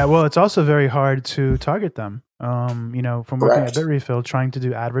 Yeah, well, it's also very hard to target them. From working at Bitrefill, trying to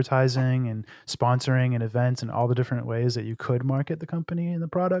do advertising and sponsoring and events and all the different ways that you could market the company and the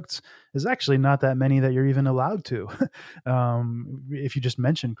products, there's actually not that many that you're even allowed to. If you just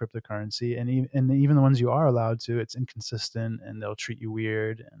mention cryptocurrency, and even the ones you are allowed to, it's inconsistent and they'll treat you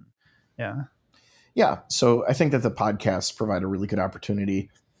weird. And yeah. So I think that the podcasts provide a really good opportunity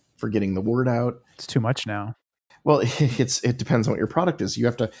for getting the word out. It's too much now. Well, it depends on what your product is. You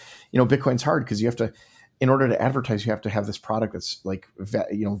have to, Bitcoin's hard because you have to, in order to advertise, you have to have this product that's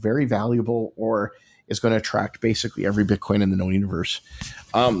very valuable or is going to attract basically every Bitcoin in the known universe,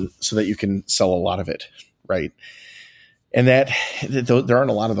 so that you can sell a lot of it, right? And there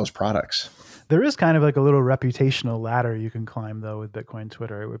aren't a lot of those products. There is kind of like a little reputational ladder you can climb though with Bitcoin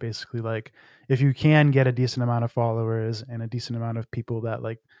Twitter, where basically if you can get a decent amount of followers and a decent amount of people that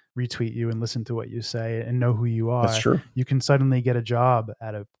retweet you and listen to what you say and know who you are, that's true. You can suddenly get a job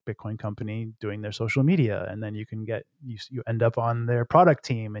at a Bitcoin company doing their social media, and then you can you end up on their product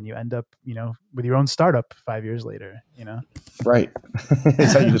team, and you end up with your own startup 5 years later. Right?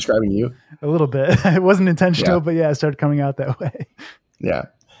 Is that you describing you? A little bit. It wasn't intentional, but yeah, it started coming out that way. Yeah,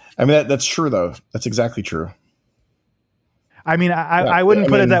 I mean that's true though. That's exactly true. I mean, I wouldn't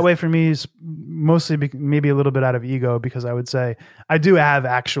put it that way for me, mostly maybe a little bit out of ego, because I would say I do have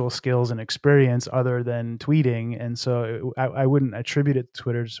actual skills and experience other than tweeting. And so I wouldn't attribute it to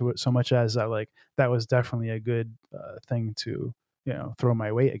Twitter so much as that was definitely a good thing to, throw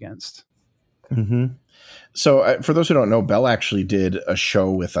my weight against. Mm-hmm. So for those who don't know, Bell actually did a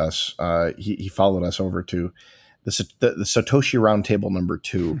show with us. He followed us over to the Satoshi Roundtable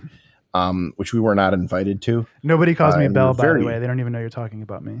 #2. Which we were not invited to. Nobody calls me Bell, by the way. They don't even know you're talking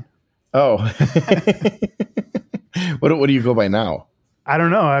about me. Oh. What do you go by now? I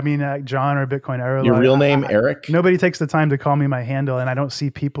don't know. I mean, John or Bitcoin Error. Your real name, Eric? Nobody takes the time to call me my handle, and I don't see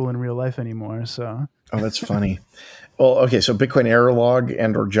people in real life anymore. So. Oh, that's funny. Well, okay. So Bitcoin Error Log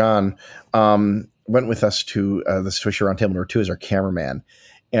and or John went with us to the Satoshi Roundtable #2 as our cameraman.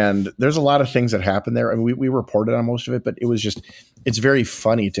 And there's a lot of things that happen there. I mean, we reported on most of it, but it's very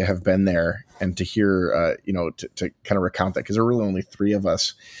funny to have been there and to hear, to kind of recount that, because there were really only 3 of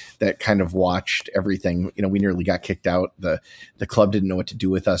us that kind of watched everything. We nearly got kicked out. The club didn't know what to do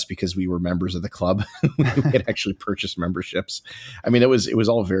with us because we were members of the club. We had actually purchased memberships. I mean, it was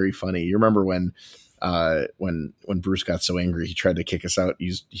all very funny. You remember when Bruce got so angry, he tried to kick us out.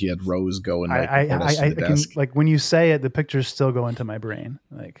 He had Rose go and hold us to the desk. When you say it, the pictures still go into my brain.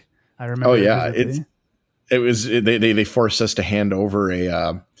 I remember. Oh yeah, it was they forced us to hand over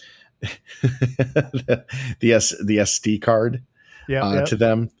a the SD card to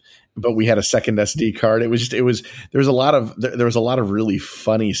them, but we had a second SD card. There was a lot of really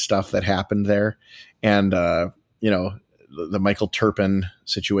funny stuff that happened there, and the Michael Turpin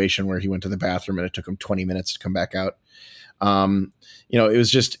situation where he went to the bathroom and it took him 20 minutes to come back out. It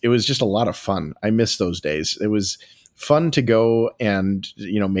was just a lot of fun. I miss those days. It was fun to go and,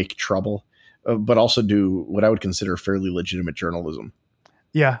 make trouble, but also do what I would consider fairly legitimate journalism.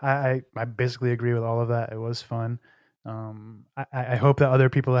 Yeah, I basically agree with all of that. It was fun. I hope that other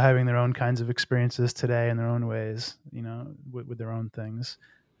people are having their own kinds of experiences today in their own ways, with their own things.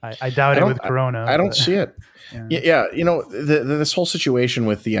 I doubt it with Corona. I don't see it. Yeah. This whole situation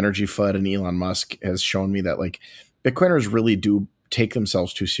with the energy FUD and Elon Musk has shown me that Bitcoiners really do take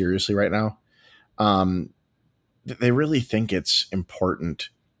themselves too seriously right now. They really think it's important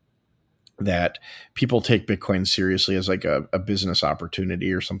that people take Bitcoin seriously as a business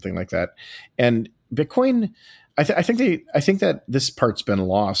opportunity or something like that. And Bitcoin, I think that this part's been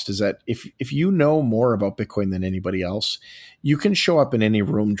lost, is that if you know more about Bitcoin than anybody else, you can show up in any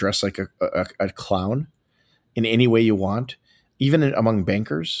room dressed like a clown in any way you want, even among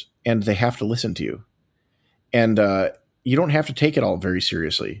bankers, and they have to listen to you. And you don't have to take it all very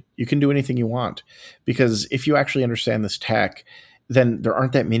seriously. You can do anything you want, because if you actually understand this tech, then there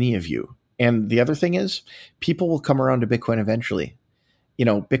aren't that many of you. And the other thing is, people will come around to Bitcoin eventually.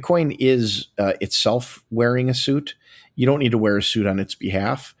 Bitcoin is itself wearing a suit. You don't need to wear a suit on its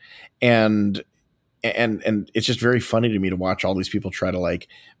behalf. And and it's just very funny to me to watch all these people try to like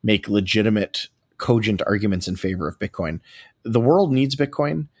make legitimate, cogent arguments in favor of Bitcoin. The world needs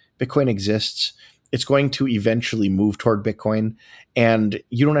Bitcoin. Bitcoin exists. It's going to eventually move toward Bitcoin, and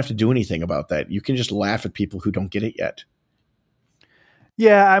you don't have to do anything about that. You can just laugh at people who don't get it yet.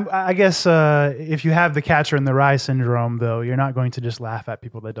 Yeah, I guess if you have the catcher in the rye syndrome, though, you're not going to just laugh at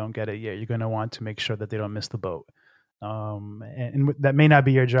people that don't get it yet. You're going to want to make sure that they don't miss the boat. And that may not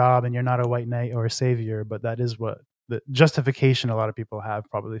be your job, and you're not a white knight or a savior, but that is what the justification a lot of people have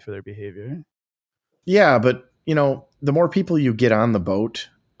probably for their behavior. Yeah, but the more people you get on the boat,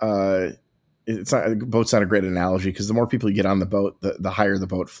 boat's not a great analogy, because the more people you get on the boat, the higher the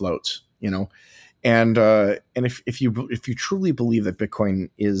boat floats. And if you truly believe that Bitcoin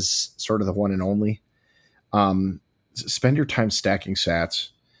is sort of the one and only, spend your time stacking sats,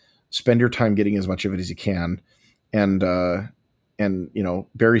 spend your time getting as much of it as you can, and Barry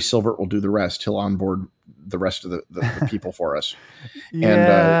Silbert will do the rest. He'll onboard the rest of the people for us.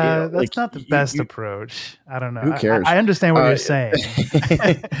 Yeah, and that's not the best approach. I don't know. Who cares? I understand what you're saying.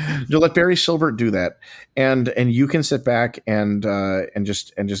 You'll let Barry Silbert do that, and you can sit back and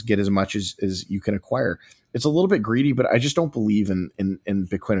just get as much as you can acquire. It's a little bit greedy, but I just don't believe in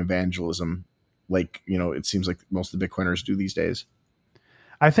Bitcoin evangelism, like it seems like most of the Bitcoiners do these days.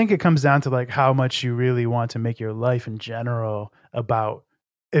 I think it comes down to like how much you really want to make your life in general about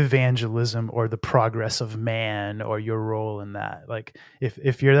evangelism or the progress of man or your role in that. Like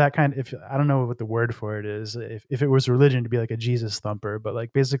if you're that kind, if I don't know what the word for it is, if it was religion to be like a Jesus thumper, but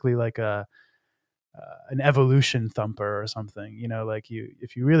like basically like an evolution thumper or something, like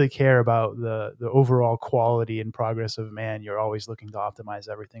if you really care about the overall quality and progress of man, you're always looking to optimize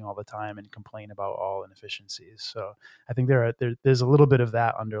everything all the time and complain about all inefficiencies. So I think there's a little bit of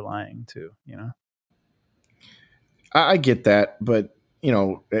that underlying too, I get that, but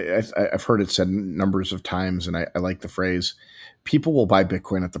I've heard it said numbers of times, and I like the phrase, people will buy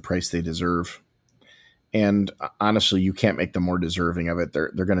Bitcoin at the price they deserve. And honestly, you can't make them more deserving of it.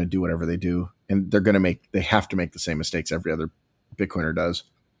 They're going to do whatever they do, and they have to make the same mistakes every other Bitcoiner does.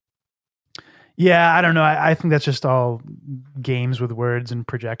 Yeah, I don't know. I think that's just all games with words and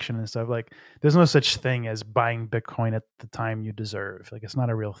projection and stuff. Like, there's no such thing as buying Bitcoin at the time you deserve. Like, it's not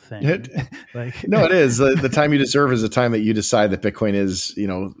a real thing. No, it is. The time you deserve is the time that you decide that Bitcoin is,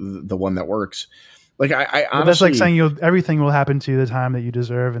 the one that works. Like I honestly, that's like saying everything will happen to you the time that you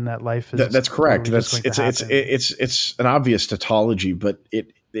deserve, and that life is. That's correct. It's an obvious tautology, but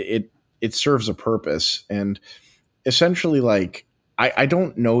it serves a purpose, and essentially, like. I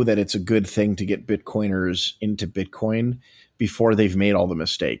don't know that it's a good thing to get Bitcoiners into Bitcoin before they've made all the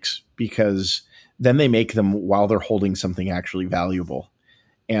mistakes, because then they make them while they're holding something actually valuable,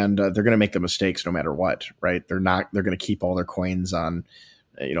 and they're going to make the mistakes no matter what, right? They're going to keep all their coins on,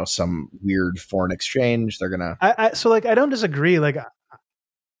 some weird foreign exchange. They're going to. So like, I don't disagree. Like,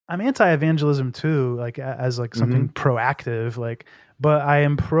 I'm anti-evangelism too, like as like something proactive, like, but I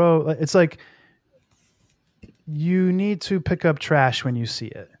am pro. It's like, you need to pick up trash when you see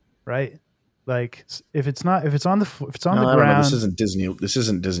it, right? Like if it's on the ground. This isn't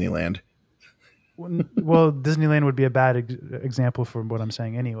Disneyland. Well, Disneyland would be a bad example for what I'm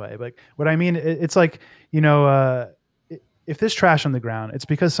saying anyway. Like what I mean, it's like, if there's trash on the ground, it's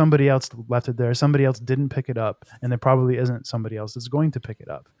because somebody else left it there. Somebody else didn't pick it up, and there probably isn't somebody else that's going to pick it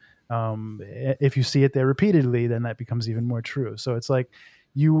up. If you see it there repeatedly, then that becomes even more true. So it's like,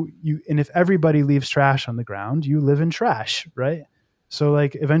 and if everybody leaves trash on the ground, you live in trash, right? So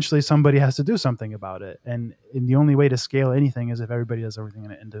like eventually somebody has to do something about it. And the only way to scale anything is if everybody does everything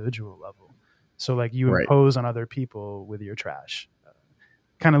on an individual level. So like you impose on other people with your trash.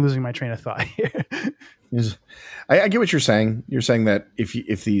 Kind of losing my train of thought here. I get what you're saying. You're saying that if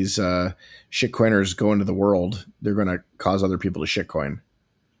these shitcoiners go into the world, they're going to cause other people to shitcoin.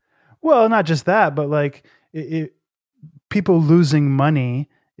 Well, not just that, but like people losing money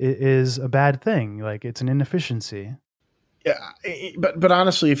is a bad thing. Like it's an inefficiency. Yeah, but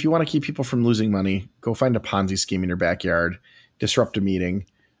honestly, if you want to keep people from losing money, go find a Ponzi scheme in your backyard, disrupt a meeting,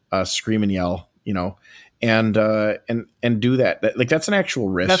 scream and yell, and do that. Like that's an actual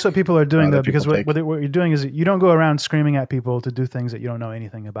risk. That's what people are doing though, because what you're doing is you don't go around screaming at people to do things that you don't know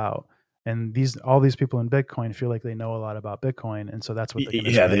anything about. And all these people in Bitcoin feel like they know a lot about Bitcoin, and so that's what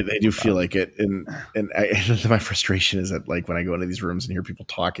they do feel like it. And my frustration is that like when I go into these rooms and hear people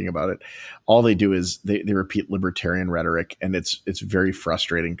talking about it, all they do is they repeat libertarian rhetoric, and it's very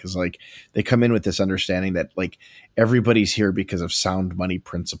frustrating because like they come in with this understanding that like everybody's here because of sound money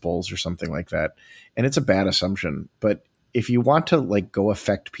principles or something like that, and it's a bad assumption. But if you want to like go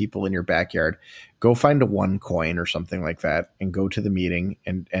affect people in your backyard, go find a OneCoin or something like that and go to the meeting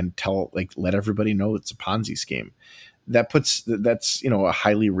and tell, like, let everybody know it's a Ponzi scheme. That's, a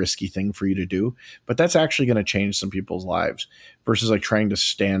highly risky thing for you to do, but that's actually going to change some people's lives versus like trying to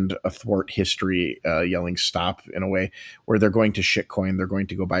stand athwart history, yelling stop in a way where they're going to shitcoin. They're going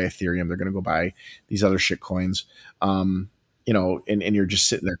to go buy Ethereum. They're going to go buy these other shitcoins. And you're just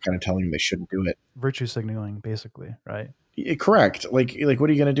sitting there kind of telling them they shouldn't do it. Virtue signaling, basically, right? Correct. Like, what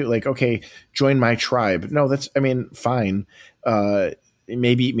are you going to do? Like, okay, join my tribe. No, fine.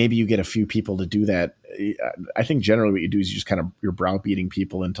 Maybe you get a few people to do that. I think generally what you do is you just kind of, you're browbeating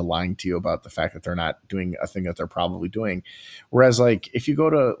people into lying to you about the fact that they're not doing a thing that they're probably doing. Whereas like, if you go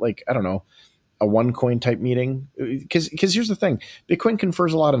to like, I don't know, a OneCoin type meeting, because here's the thing, Bitcoin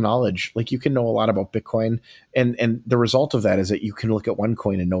confers a lot of knowledge. Like, you can know a lot about Bitcoin, and the result of that is that you can look at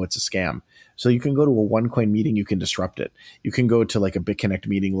OneCoin and know it's a scam. So you can go to a OneCoin meeting, you can disrupt it. You can go to like a BitConnect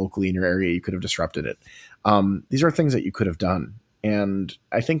meeting locally in your area, you could have disrupted it. These are things that you could have done. And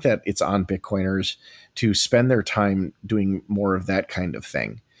I think that it's on Bitcoiners to spend their time doing more of that kind of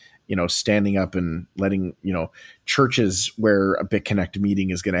thing. Standing up and letting, churches where a BitConnect meeting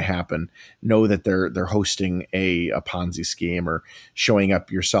is going to happen know that they're hosting a Ponzi scheme, or showing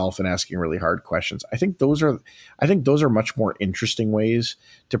up yourself and asking really hard questions. I think those are much more interesting ways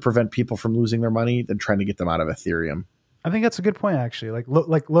to prevent people from losing their money than trying to get them out of Ethereum. I think that's a good point, actually.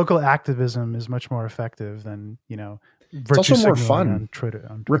 Like local activism is much more effective than, it's also more fun. On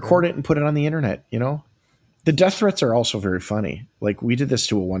Twitter. Record it and put it on the internet, The death threats are also very funny. Like, we did this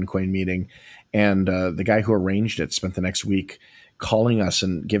to a OneCoin meeting, and the guy who arranged it spent the next week calling us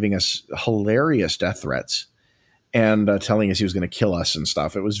and giving us hilarious death threats and telling us he was going to kill us and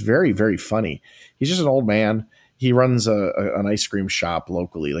stuff. It was very, very funny. He's just an old man. He runs an ice cream shop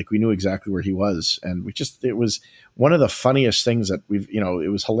locally. Like, we knew exactly where he was, and it was one of the funniest things that it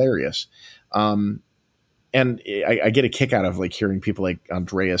was hilarious. And I get a kick out of like hearing people like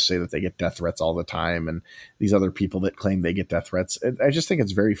Andreas say that they get death threats all the time, and these other people that claim they get death threats. I just think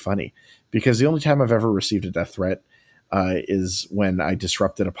it's very funny, because the only time I've ever received a death threat is when I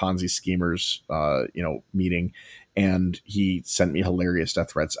disrupted a Ponzi schemer's meeting, and he sent me hilarious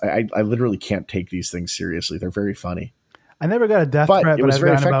death threats. I literally can't take these things seriously. They're very funny. I never got a death threat, but I've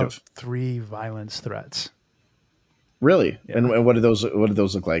gotten about 3 violence threats. Really? Yeah. And what did those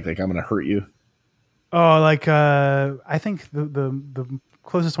look like? Like, I'm going to hurt you? Oh, like I think the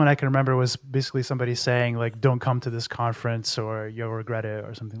closest one I can remember was basically somebody saying like, "Don't come to this conference or you'll regret it,"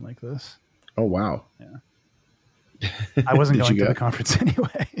 or something like this. Oh wow! Yeah, I wasn't going to the conference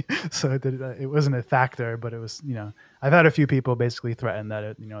anyway, so it wasn't a factor. But it was, I've had a few people basically threaten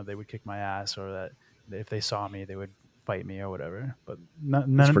that they would kick my ass, or that if they saw me they would fight me or whatever. But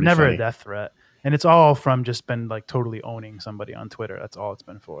never funny. A death threat, and it's all from just been like totally owning somebody on Twitter. That's all it's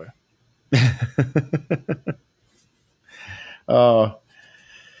been for.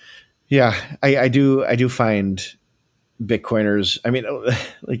 Yeah, I do find Bitcoiners, I mean,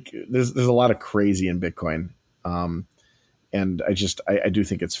 like there's a lot of crazy in Bitcoin. And I do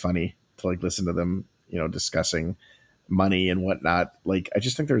think it's funny to like listen to them, discussing money and whatnot. Like, I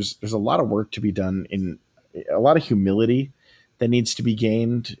just think there's a lot of work to be done, in a lot of humility that needs to be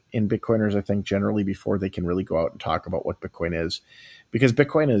gained in Bitcoiners, I think, generally, before they can really go out and talk about what Bitcoin is. Because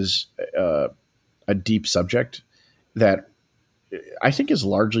Bitcoin is a deep subject that I think is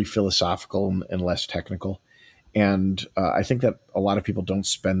largely philosophical and less technical. And I think that a lot of people don't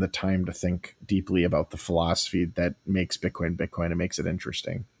spend the time to think deeply about the philosophy that makes Bitcoin and makes it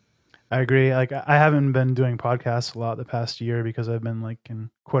interesting. I agree. Like, I haven't been doing podcasts a lot the past year because I've been like in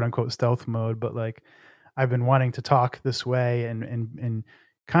quote unquote stealth mode, but like I've been wanting to talk this way and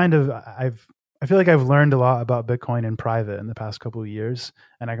kind of I feel like I've learned a lot about Bitcoin in private in the past couple of years,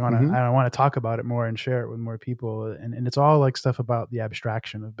 and I want to talk about it more and share it with more people. And it's all like stuff about the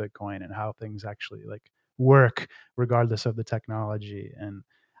abstraction of Bitcoin and how things actually like work regardless of the technology. And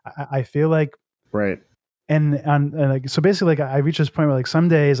I feel like, right. And like, so basically, like, I reach this point where like some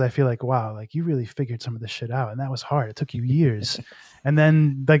days I feel like, wow, like you really figured some of this shit out, and that was hard. It took you years. And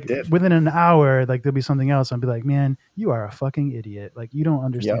then like within an hour, like there'll be something else. I'll be like, man, you are a fucking idiot. Like, you don't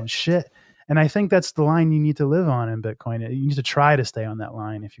understand shit. And I think that's the line you need to live on in Bitcoin. You need to try to stay on that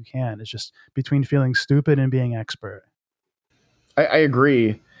line if you can. It's just between feeling stupid and being expert. I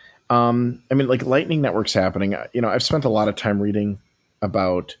agree. I mean, like Lightning Network's happening. I've spent a lot of time reading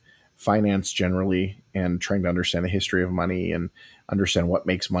about finance generally and trying to understand the history of money and understand what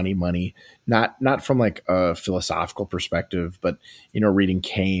makes money. Not from like a philosophical perspective, but reading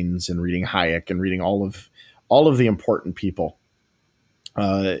Keynes and reading Hayek and reading all of the important people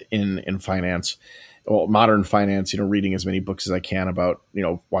in finance. modern finance, reading as many books as I can about,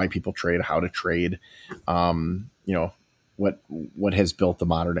 why people trade, how to trade, you know, what has built the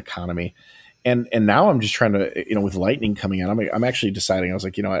modern economy. And now I'm just trying to, with Lightning coming in, I'm actually deciding, I was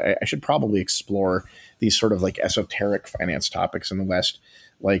like, I should probably explore these sort of like esoteric finance topics in the West,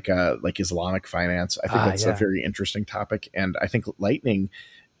 like Islamic finance. I think that's a very interesting topic. And I think Lightning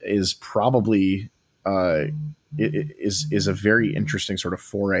is probably, is a very interesting sort of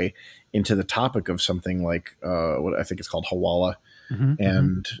foray into the topic of something like what I think it's called Hawala,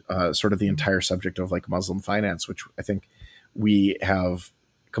 and sort of the entire subject of like Muslim finance, which I think we have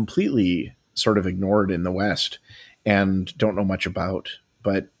completely sort of ignored in the West and don't know much about,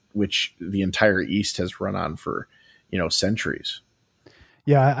 but which the entire East has run on for, centuries.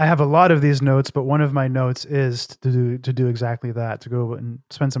 Yeah, I have a lot of these notes, but one of my notes is to do exactly that, to go and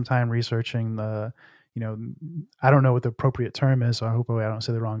spend some time researching the, I don't know what the appropriate term is, so I hope I don't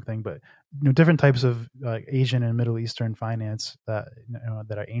say the wrong thing, but different types of Asian and Middle Eastern finance that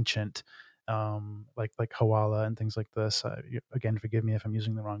that are ancient, like Hawala and things like this. Again, forgive me if I'm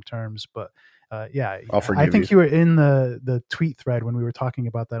using the wrong terms, but yeah, I think you were in the tweet thread when we were talking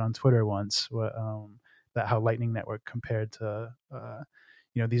about that on Twitter once. That how Lightning Network compared to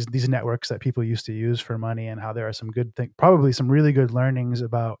these networks that people used to use for money, and how there are some good things, probably some really good learnings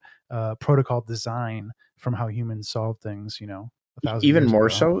about protocol design from how humans solve things. Even more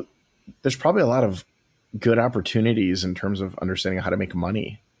so, there's probably a lot of good opportunities in terms of understanding how to make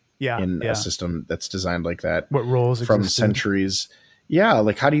money. In a system that's designed like that. What roles from existed. Centuries? Yeah,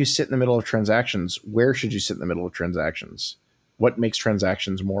 like how do you sit in the middle of transactions? Where should you sit in the middle of transactions? What makes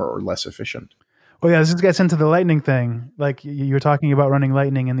transactions more or less efficient? Well, yeah, this gets into the Lightning thing. Like you're talking about running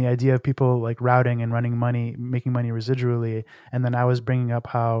Lightning and the idea of people like routing and running money, making money residually. And then I was bringing up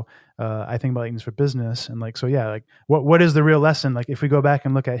how I think about Lightning's for business. And like, so yeah, like what is the real lesson? Like if we go back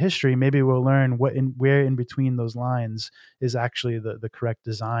and look at history, maybe we'll learn where in between those lines is actually the correct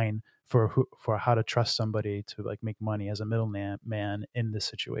design for how to trust somebody to like make money as a middleman in this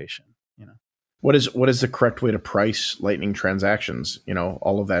situation. What is the correct way to price Lightning transactions?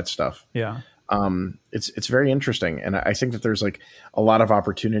 All of that stuff. Yeah. It's very interesting. And I think that there's like a lot of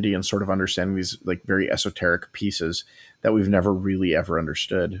opportunity in sort of understanding these like very esoteric pieces that we've never really ever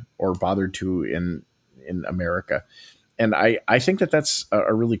understood or bothered to in America. And I think that that's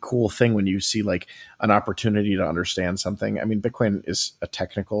a really cool thing when you see like an opportunity to understand something. I mean, Bitcoin is a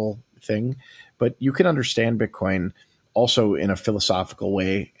technical thing, but you can understand Bitcoin also in a philosophical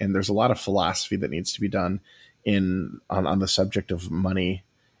way. And there's a lot of philosophy that needs to be done on the subject of money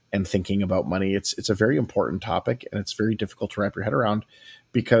and thinking about money. It's a very important topic, and it's very difficult to wrap your head around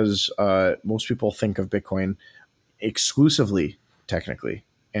because most people think of Bitcoin exclusively technically.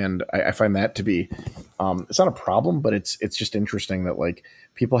 And I find that to be, it's not a problem, but it's just interesting that like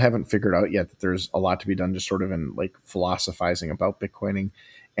people haven't figured out yet that there's a lot to be done just sort of in like philosophizing about Bitcoining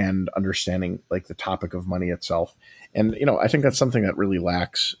and understanding like the topic of money itself. And, I think that's something that really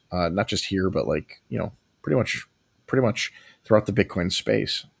lacks, not just here, but like, pretty much throughout the Bitcoin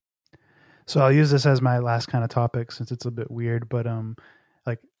space. So I'll use this as my last kind of topic since it's a bit weird, but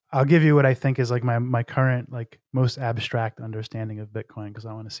like I'll give you what I think is like my current like most abstract understanding of Bitcoin, because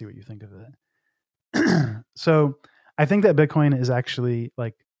I want to see what you think of it. So I think that Bitcoin is actually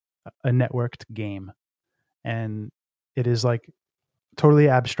like a networked game, and it is like totally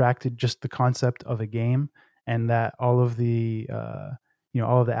abstracted, just the concept of a game, and that all of the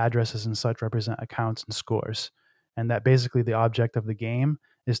all of the addresses and such represent accounts and scores, and that basically the object of the game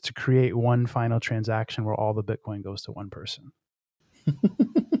is to create one final transaction where all the Bitcoin goes to one person.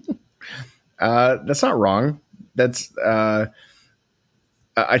 That's not wrong. That's I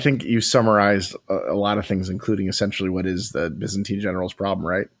think you summarized a lot of things, including essentially what is the Byzantine general's problem,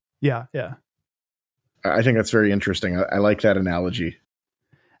 right? Yeah. I think that's very interesting. I like that analogy.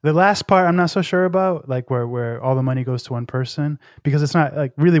 The last part I'm not so sure about, like where all the money goes to one person, because it's not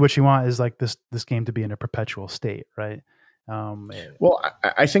like really what you want is like this game to be in a perpetual state, right? Well,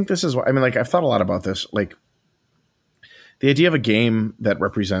 I think this is what I mean. Like I've thought a lot about this, like the idea of a game that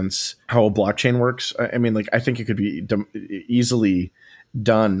represents how a blockchain works. I mean, like I think it could be easily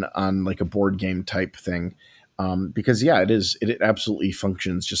done on like a board game type thing, because yeah, it absolutely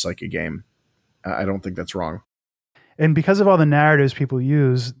functions just like a game. I don't think that's wrong. And because of all the narratives people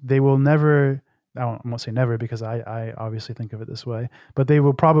use, they will never, I won't say never because I obviously think of it this way, but they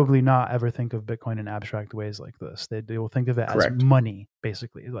will probably not ever think of Bitcoin in abstract ways like this. They will think of it Correct. as money,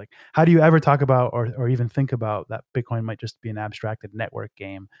 basically. Like, how do you ever talk about or even think about that Bitcoin might just be an abstracted network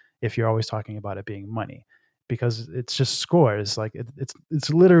game if you're always talking about it being money? Because it's just scores. Like it's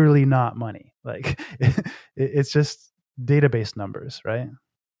literally not money. Like it's just database numbers, right?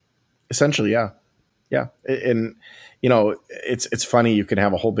 Essentially, yeah. Yeah. And, it's funny. You can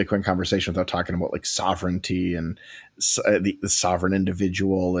have a whole Bitcoin conversation without talking about like sovereignty and the sovereign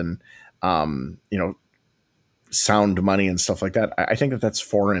individual and, sound money and stuff like that. I think that that's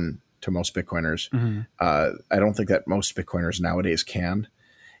foreign to most Bitcoiners. Mm-hmm. I don't think that most Bitcoiners nowadays can.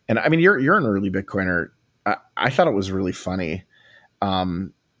 And I mean, you're an early Bitcoiner. I thought it was really funny.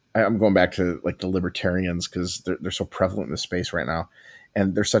 I'm going back to like the libertarians because they're so prevalent in this space right now.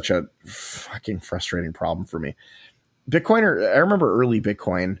 And they're such a fucking frustrating problem for me. I remember early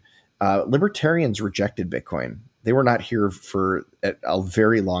Bitcoin, libertarians rejected Bitcoin. They were not here for a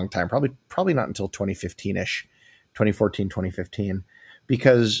very long time, probably not until 2015-ish, 2014, 2015,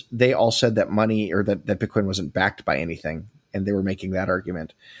 because they all said that money or that Bitcoin wasn't backed by anything. And they were making that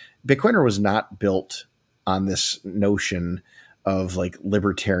argument. Bitcoiner was not built on this notion of like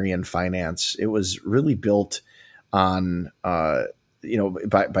libertarian finance. It was really built on,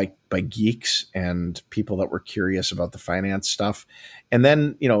 by geeks and people that were curious about the finance stuff. And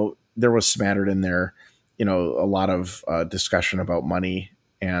then, there was smattered in there, a lot of discussion about money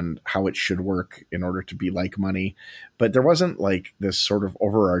and how it should work in order to be like money. But there wasn't like this sort of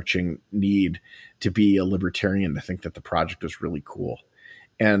overarching need to be a libertarian to think that the project was really cool.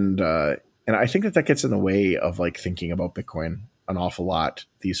 And I think that gets in the way of like thinking about Bitcoin an awful lot,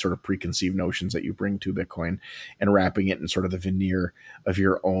 these sort of preconceived notions that you bring to Bitcoin and wrapping it in sort of the veneer of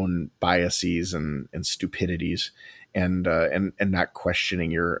your own biases and stupidities and not questioning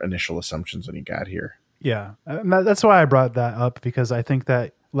your initial assumptions when you got here. Yeah. That's why I brought that up, because I think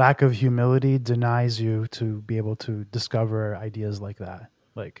that lack of humility denies you to be able to discover ideas like that.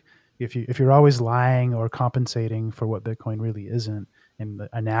 Like if you're always lying or compensating for what Bitcoin really isn't in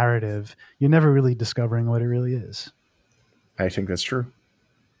a narrative, you're never really discovering what it really is. I think that's true.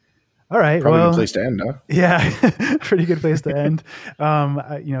 All right. Probably a good place to end, huh? Yeah, pretty good place to end.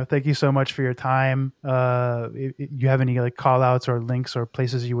 Thank you so much for your time. You have any like call outs or links or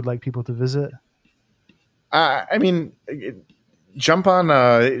places you would like people to visit? Jump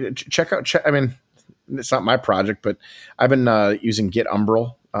on, check out, I mean, it's not my project, but I've been using Git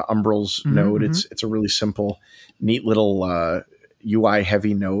Umbrel, Umbrel's node. It's a really simple, neat little UI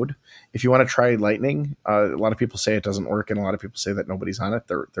heavy node. If you want to try Lightning, a lot of people say it doesn't work, and a lot of people say that nobody's on it.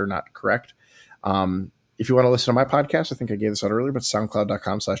 They're not correct. If you want to listen to my podcast, I think I gave this out earlier, but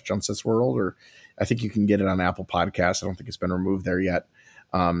soundcloud.com/JohnSetsWorld, or I think you can get it on Apple Podcasts. I don't think it's been removed there yet.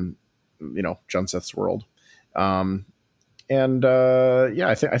 John Seth's World. I think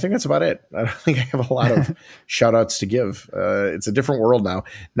that's about it. I don't think I have a lot of shout outs to give. It's a different world now.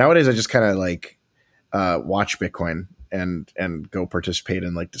 Nowadays, I just kind of like watch Bitcoin and go participate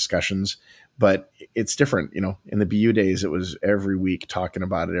in like discussions, but it's different. In the BU days, it was every week talking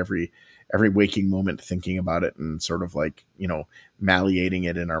about it, every waking moment thinking about it and sort of like, malleating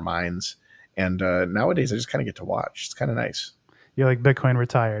it in our minds. And nowadays I just kind of get to watch. It's kind of nice. You're like Bitcoin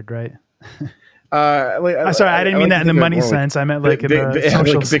retired, right? Sorry, I didn't mean that in the money sense. I meant like in the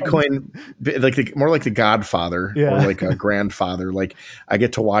social like Bitcoin, more like the Godfather or like a grandfather. Like I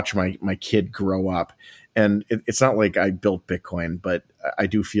get to watch my kid grow up, and it's not like I built Bitcoin, but I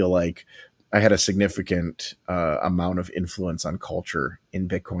do feel like I had a significant amount of influence on culture in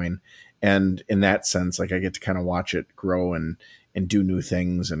Bitcoin, and in that sense, like I get to kind of watch it grow and do new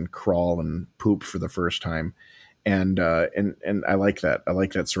things and crawl and poop for the first time. And I like that. I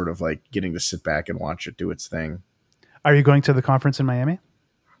like that sort of like getting to sit back and watch it do its thing. Are you going to the conference in Miami?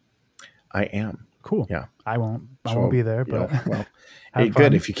 I am. Cool. Yeah. I won't be there, but well, hey,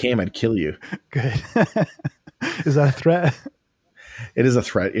 good. If you came, I'd kill you. Good. Is that a threat? It is a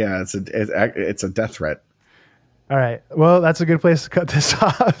threat. Yeah. It's a death threat. All right. Well, that's a good place to cut this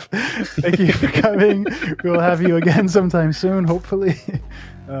off. Thank you for coming. We'll have you again sometime soon, hopefully.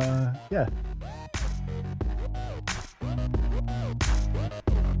 Yeah.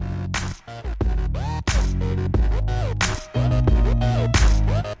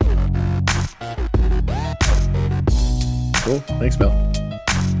 Cool. Thanks, Bill.